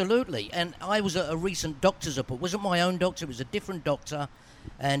 absolutely. And I was at a recent doctor's appointment. It wasn't my own doctor. It was a different doctor.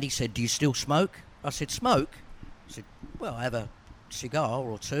 And he said, do you still smoke? I said, smoke? He said, well, I have a cigar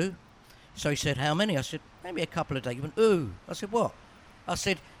or two. So he said, how many? I said, maybe a couple a day. He went, ooh. I said, what? I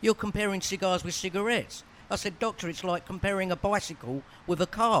said, you're comparing cigars with cigarettes. I said, doctor, it's like comparing a bicycle with a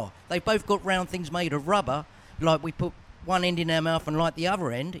car. They've both got round things made of rubber, like we put one end in our mouth and light the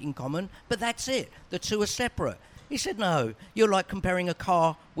other end in common, but that's it. The two are separate. He said, no, you're like comparing a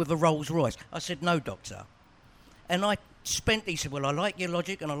car with a Rolls Royce. I said, no, doctor. And he said, well, I like your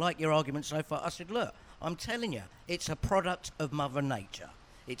logic and I like your argument so far. I said, look, I'm telling you, it's a product of Mother Nature.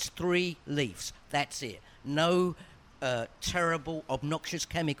 It's 3 leaves. That's it. No terrible, obnoxious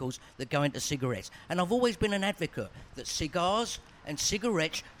chemicals that go into cigarettes. And I've always been an advocate that cigars and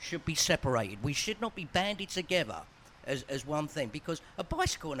cigarettes should be separated. We should not be banded together as one thing, because a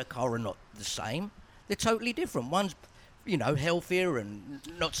bicycle and a car are not the same. They're totally different. One's, healthier and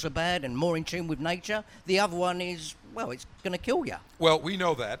not so bad and more in tune with nature. The other one is, well, it's going to kill you. Well, we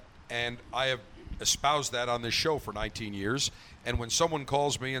know that, and I have espoused that on this show for 19 years. And when someone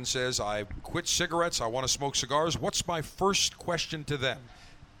calls me and says, I quit cigarettes, I want to smoke cigars, what's my first question to them?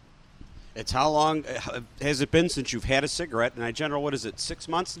 It's how long has it been since you've had a cigarette? And General, what is it, 6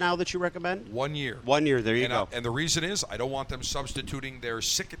 months now that you recommend? 1 year. 1 year, there you go. And the reason is I don't want them substituting their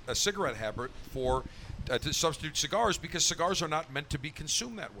cigarette habit for to substitute cigars, because cigars are not meant to be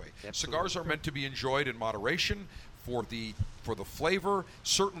consumed that way. Absolutely. Cigars are meant to be enjoyed in moderation for the flavor,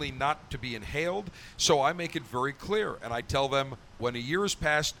 certainly not to be inhaled. So I make it very clear, and I tell them, when a year has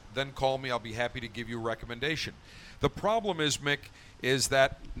passed, then call me. I'll be happy to give you a recommendation. The problem is, Mick, is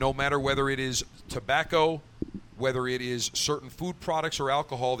that no matter whether it is tobacco, whether it is certain food products or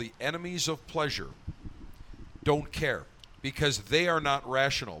alcohol, the enemies of pleasure don't care, because they are not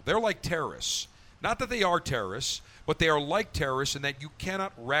rational. They're like terrorists. Not that they are terrorists, but they are like terrorists in that you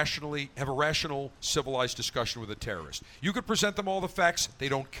cannot rationally have a rational, civilized discussion with a terrorist. You could present them all the facts, they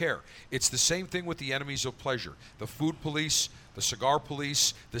don't care. It's the same thing with the enemies of pleasure. The food police, the cigar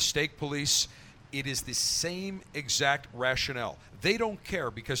police, the steak police. It is the same exact rationale. They don't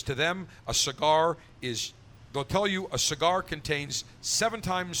care, because to them, a cigar is, they'll tell you a cigar contains 7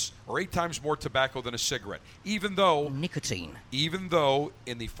 times or 8 times more tobacco than a cigarette, even though nicotine. Even though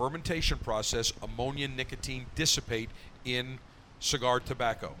in the fermentation process, ammonia and nicotine dissipate in cigar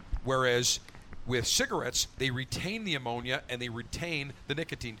tobacco, whereas with cigarettes, they retain the ammonia and they retain the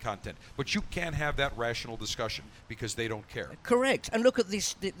nicotine content. But you can't have that rational discussion because they don't care. Correct. And look at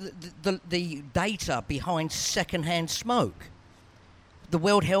this, the data behind secondhand smoke. The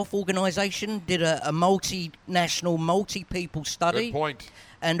World Health Organization did a multinational, multi-people study. Good point.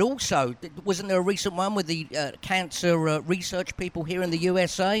 And also, wasn't there a recent one with the cancer research people here in the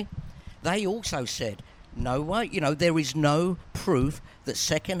USA? They also said, no way, there is no proof that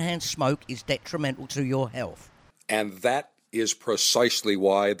secondhand smoke is detrimental to your health. And that is precisely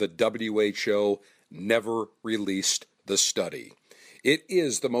why the WHO never released the study. It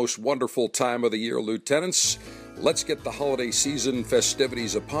is the most wonderful time of the year, Lieutenants. Let's get the holiday season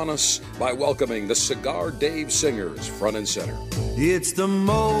festivities upon us by welcoming the Cigar Dave Singers front and center. It's the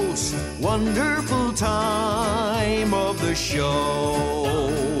most wonderful time of the show,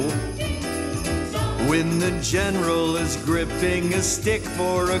 when the General is gripping a stick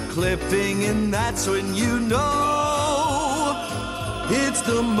for a clipping, and that's when you know it's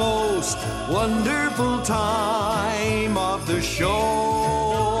the most wonderful time of the show.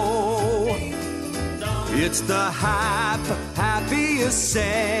 It's the happiest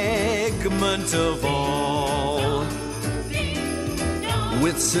segment of all,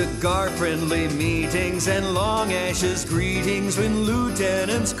 With cigar-friendly meetings and Long Ash's greetings when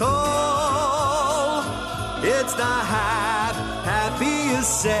lieutenants call. It's the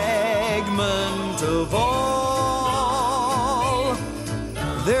happiest segment of all.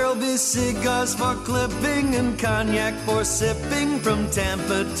 There'll be cigars for clipping and cognac for sipping from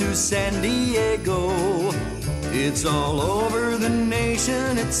Tampa to San Diego. It's all over the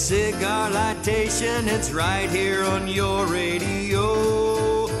nation, it's cigar lightation, it's right here on your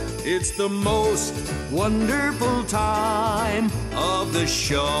radio. It's the most wonderful time of the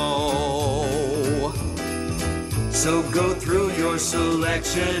show. So go through your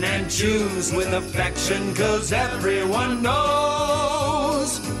selection and choose with affection, 'cause everyone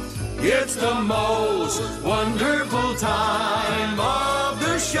knows it's the most wonderful time of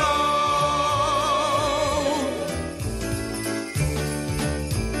the show.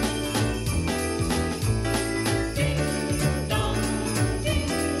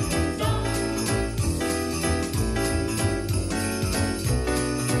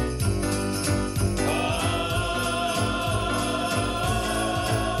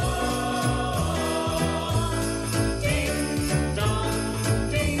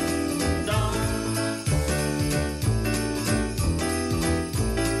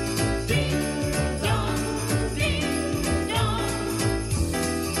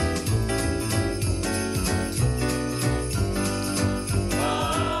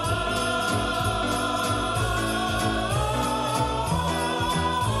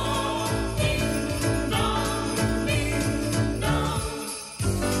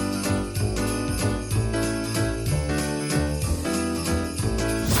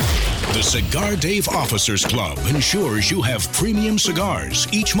 The Cigar Dave Officers Club ensures you have premium cigars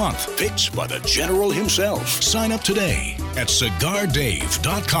each month, picked by the General himself. Sign up today at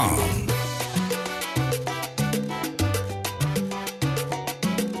CigarDave.com.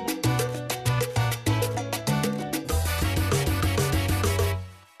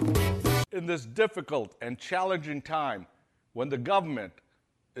 In this difficult and challenging time, when the government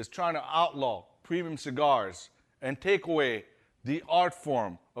is trying to outlaw premium cigars and take away the art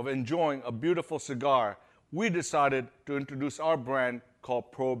form of enjoying a beautiful cigar, we decided to introduce our brand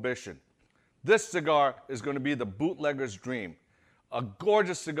called Prohibition. This cigar is going to be the bootlegger's dream. A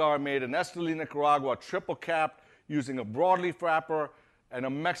gorgeous cigar made in Esteli, Nicaragua, triple capped using a broadleaf wrapper and a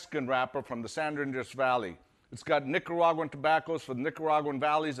Mexican wrapper from the San Andres Valley. It's got Nicaraguan tobaccos for the Nicaraguan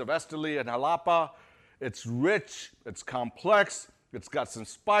valleys of Esteli and Jalapa. It's rich, it's complex, it's got some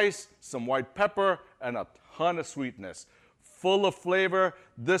spice, some white pepper, and a ton of sweetness. Full of flavor.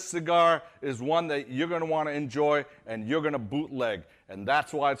 This cigar is one that you're going to want to enjoy and you're going to bootleg. And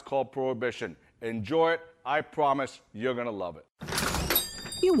that's why it's called Prohibition. Enjoy it. I promise you're going to love it.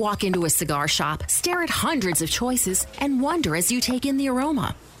 You walk into a cigar shop, stare at hundreds of choices, and wonder as you take in the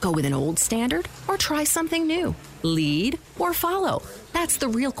aroma. Go with an old standard or try something new? Lead or follow? That's the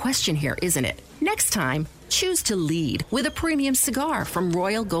real question here, isn't it? Next time, choose to lead with a premium cigar from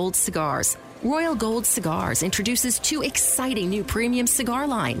Royal Gold Cigars. Royal Gold Cigars introduces 2 exciting new premium cigar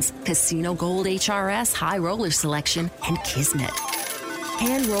lines, Casino Gold HRS High Roller Selection and Kismet.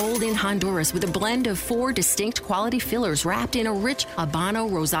 Hand-rolled in Honduras with a blend of 4 distinct quality fillers wrapped in a rich Habano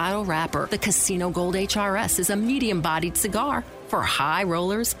Rosado wrapper, the Casino Gold HRS is a medium-bodied cigar for high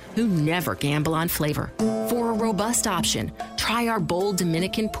rollers who never gamble on flavor. For a robust option, try our bold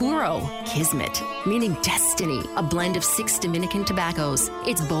Dominican Puro, Kismet, meaning destiny, a blend of 6 Dominican tobaccos.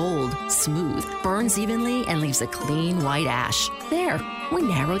 It's bold, smooth, burns evenly, and leaves a clean white ash. There, we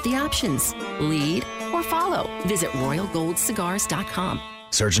narrowed the options. Lead or follow. Visit RoyalGoldCigars.com.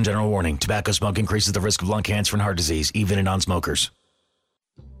 Surgeon General warning: tobacco smoke increases the risk of lung cancer and heart disease, even in non-smokers.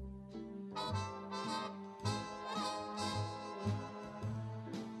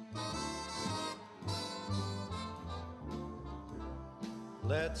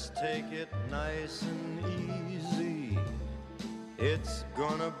 Let's take it nice and easy. It's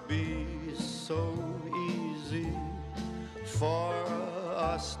gonna be so easy for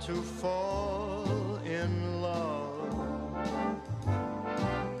us to fall in love.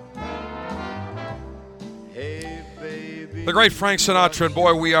 Hey, baby. The great Frank Sinatra, and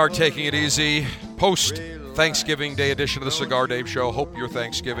boy, we are taking it easy. Post-Thanksgiving Day edition of the Cigar Dave Show. Hope your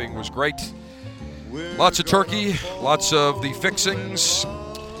Thanksgiving was great. Lots of turkey, lots of the fixings,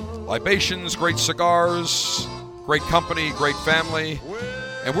 libations, great cigars, great company, great family.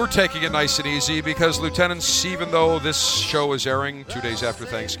 And we're taking it nice and easy because, Lieutenants, even though this show is airing 2 days after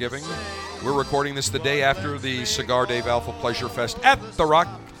Thanksgiving, we're recording this the day after the Cigar Dave Alpha Pleasure Fest at the Rock,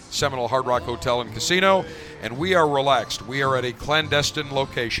 Seminole Hard Rock Hotel and Casino, and we are relaxed. We are at a clandestine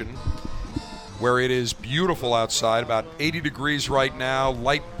location where it is beautiful outside, about 80 degrees right now,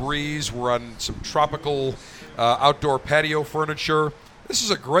 light breeze. We're on some tropical outdoor patio furniture. This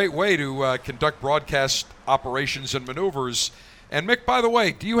is a great way to conduct broadcast operations and maneuvers. And Mick, by the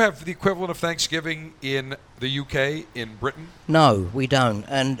way, do you have the equivalent of Thanksgiving in the UK, in Britain? No, we don't.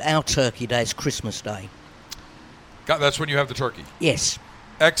 And our Turkey Day is Christmas Day. That's when you have the turkey? Yes.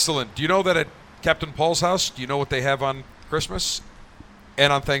 Excellent. Do you know that at Captain Paul's house, do you know what they have on Christmas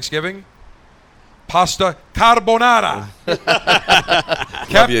and on Thanksgiving? Pasta carbonara.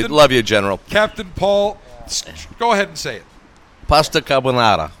 Love you, General. Captain Paul, go ahead and say it. Pasta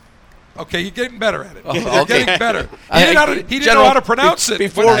carbonara. Okay, you're getting better at it. Oh, You're okay. getting better. He didn't know how to pronounce it.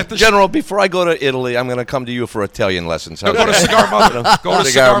 General, before I go to Italy, I'm going to come to you for Italian lessons. No, go to Cigar Mother. Go to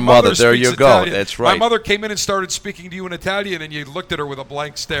Cigar Mother. There you go. Italian. That's right. My mother came in and started speaking to you in Italian, and you looked at her with a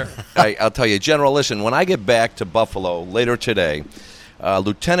blank stare. I'll tell you, General, listen, when I get back to Buffalo later today,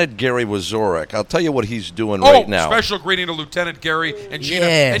 Lieutenant Gary Wazorek, I'll tell you what he's doing right now. Special greeting to Lieutenant Gary and Gina.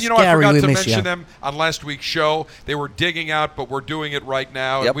 Yes, and you know, Gary, I forgot we to miss mention you. them on last week's show. They were digging out, but we're doing it right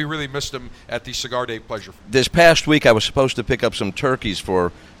now. Yep. And we really missed them at the Cigar Day Pleasure. This past week, I was supposed to pick up some turkeys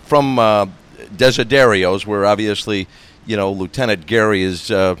from Desiderios, where obviously, Lieutenant Gary is,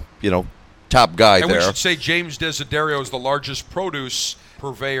 top guy and there. we should say James Desiderio is the largest wholesale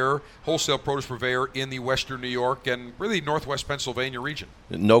produce purveyor in the western New York and really northwest Pennsylvania region.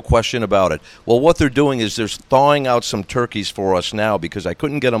 No question about it. Well, what they're doing is they're thawing out some turkeys for us now because I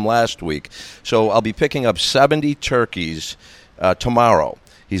couldn't get them last week. So I'll be picking up 70 turkeys tomorrow.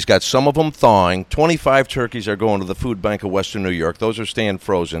 He's got some of them thawing. 25 turkeys are going to the Food Bank of Western New York. Those are staying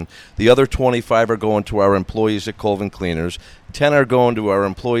frozen. The other 25 are going to our employees at Colvin Cleaners. 10 are going to our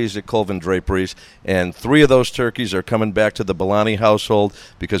employees at Colvin Draperies. And 3 of those turkeys are coming back to the Bellani household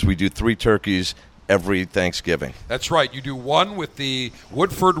because we do 3 turkeys every Thanksgiving. That's right. You do one with the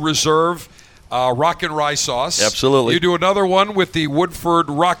Woodford Reserve rock and rye sauce. Absolutely. You do another one with the Woodford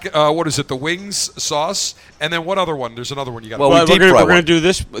the wings sauce. And then what other one? There's another one you got. Well, we're going to do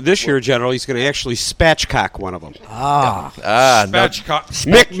this year, General. He's going to actually spatchcock one of them. Spatchcock.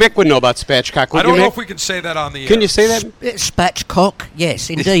 Mick would know about spatchcock. I don't know if we can say that on the air. Can you say that? Spatchcock, yes,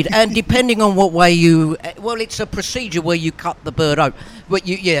 indeed. And depending on what way it's a procedure where you cut the bird open. But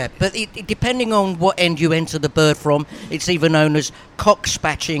depending on what end you enter the bird from, it's either known as cock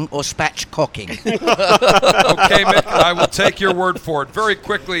spatching or spatchcocking. Okay, Mick, I will take your word for it. Very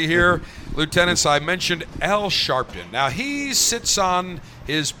quickly here, Lieutenants, I mentioned Al Sharpton. Now, he sits on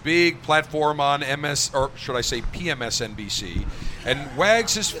his big platform on PMSNBC, and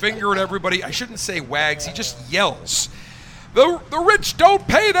wags his finger at everybody. I shouldn't say wags, he just yells. The rich don't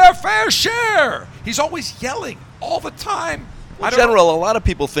pay their fair share. He's always yelling all the time. Well, General, a lot of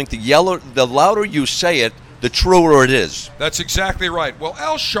people think the louder you say it, the truer it is. That's exactly right. Well,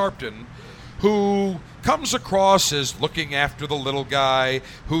 Al Sharpton, who comes across as looking after the little guy,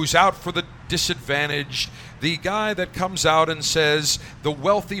 who's out for the disadvantaged, the guy that comes out and says the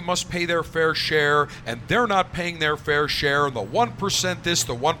wealthy must pay their fair share and they're not paying their fair share, and the 1% this,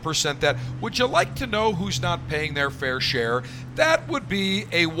 the 1% that. Would you like to know who's not paying their fair share? That would be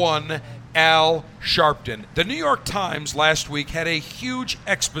a one Al Sharpton. The New York Times last week had a huge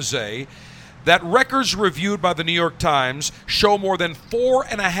expose that records reviewed by the New York Times show more than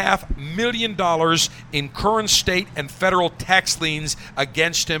 $4.5 million in current state and federal tax liens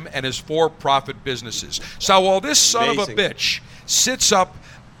against him and his for-profit businesses. So while this son of a bitch sits up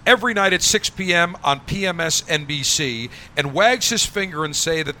every night at 6 p.m. on PMSNBC and wags his finger and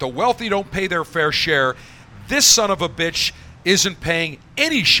say that the wealthy don't pay their fair share, this son of a bitch isn't paying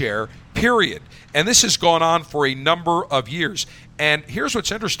any share, period. And this has gone on for a number of years. And here's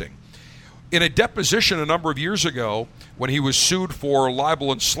what's interesting. In a deposition a number of years ago, when he was sued for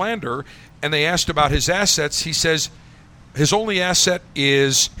libel and slander, and they asked about his assets, he says his only asset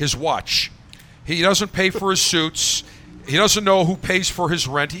is his watch. He doesn't pay for his suits. He doesn't know who pays for his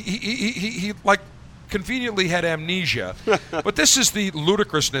rent. He conveniently had amnesia. But this is the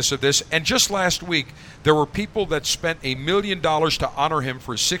ludicrousness of this. And just last week, there were people that spent $1 million to honor him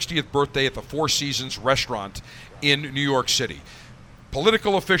for his 60th birthday at the Four Seasons restaurant in New York City.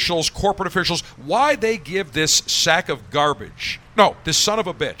 Political officials, corporate officials, why they give this sack of garbage, this son of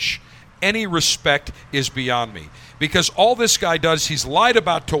a bitch, any respect is beyond me. Because all this guy does, he's lied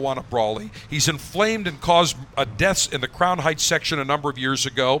about Tawana Brawley. He's inflamed and caused deaths in the Crown Heights section a number of years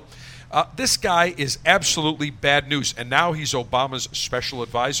ago. This guy is absolutely bad news, and now he's Obama's special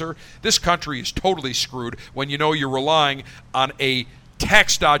advisor. This country is totally screwed when you know you're relying on a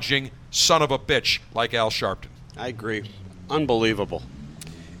tax-dodging son of a bitch like Al Sharpton. I agree. Unbelievable.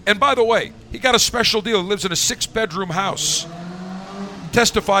 And by the way, he got a special deal. He lives in a 6-bedroom house.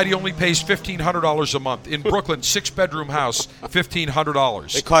 testified he only pays $1,500 a month. In Brooklyn, 6-bedroom house,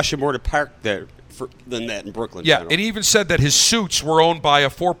 $1,500. It costs you more to park there than that in Brooklyn. Yeah, General. and he even said that his suits were owned by a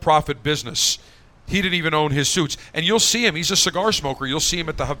for-profit business. He didn't even own his suits. And you'll see him. He's a cigar smoker. You'll see him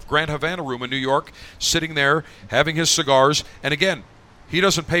at the Grand Havana Room in New York, sitting there, having his cigars. And again, he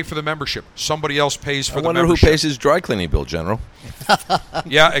doesn't pay for the membership. Somebody else pays for the membership. I wonder who pays his dry cleaning bill, General.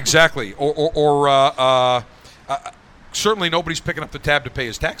 Yeah, exactly. Certainly nobody's picking up the tab to pay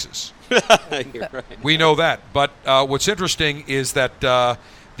his taxes. You're right. We know that. But what's interesting is that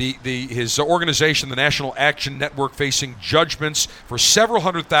his organization, the National Action Network, facing judgments for several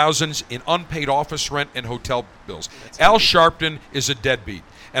hundred thousands in unpaid office rent and hotel bills. Al Sharpton is a deadbeat.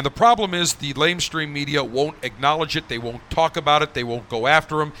 And the problem is the lamestream media won't acknowledge it. They won't talk about it. They won't go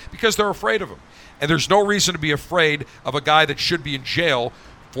after him because they're afraid of him. And there's no reason to be afraid of a guy that should be in jail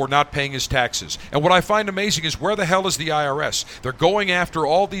for not paying his taxes. And what I find amazing is, where the hell is the IRS? They're going after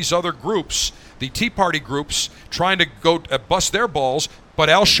all these other groups, the Tea Party groups, trying to go bust their balls. But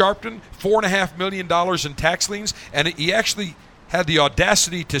Al Sharpton, $4.5 million in tax liens, and he actually had the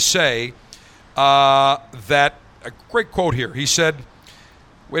audacity to say that, a great quote here, he said,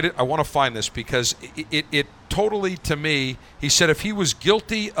 wait, I want to find this because it totally, to me, he said if he was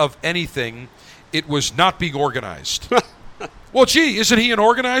guilty of anything, it was not being organized. Well, gee, isn't he an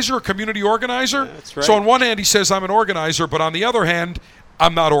organizer, a community organizer? That's right. So on one hand, he says I'm an organizer, but on the other hand,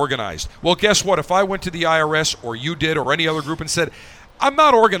 I'm not organized. Well, guess what? If I went to the IRS or you did or any other group and said, I'm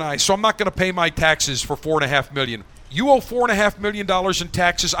not organized, so I'm not going to pay my taxes for $4.5 million. You owe $4.5 million in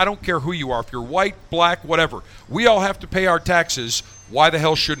taxes. I don't care who you are. If you're white, black, whatever. We all have to pay our taxes. Why the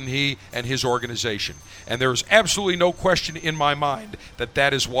hell shouldn't he and his organization? And there's absolutely no question in my mind that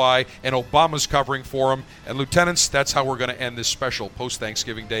that is why, and Obama's covering for him. And lieutenants, that's how we're going to end this special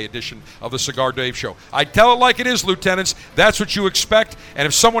post-Thanksgiving Day edition of the Cigar Dave Show. I tell it like it is, lieutenants. That's what you expect. And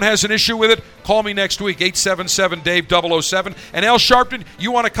if someone has an issue with it, call me next week, 877-DAVE-007. And Al Sharpton,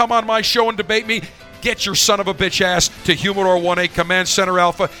 you want to come on my show and debate me? Get your son of a bitch ass to Humidor 1A Command Center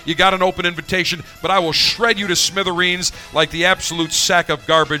Alpha. You got an open invitation, but I will shred you to smithereens like the absolute sack of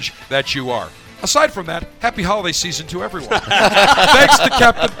garbage that you are. Aside from that, happy holiday season to everyone. Thanks to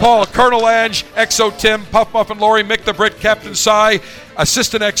Captain Paul, Colonel Ange, XO Tim, Puff Muffin Lori, Mick the Brit, Captain Cy,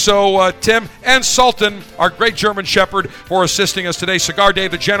 Assistant XO Tim, and Sultan, our great German Shepherd, for assisting us today. Cigar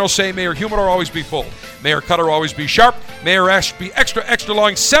Dave, the General, say, may your humidor always be full. May your cutter always be sharp. May your ash be extra, extra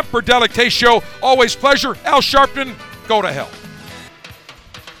long. Semper Delectatio, always pleasure. Al Sharpton, go to hell.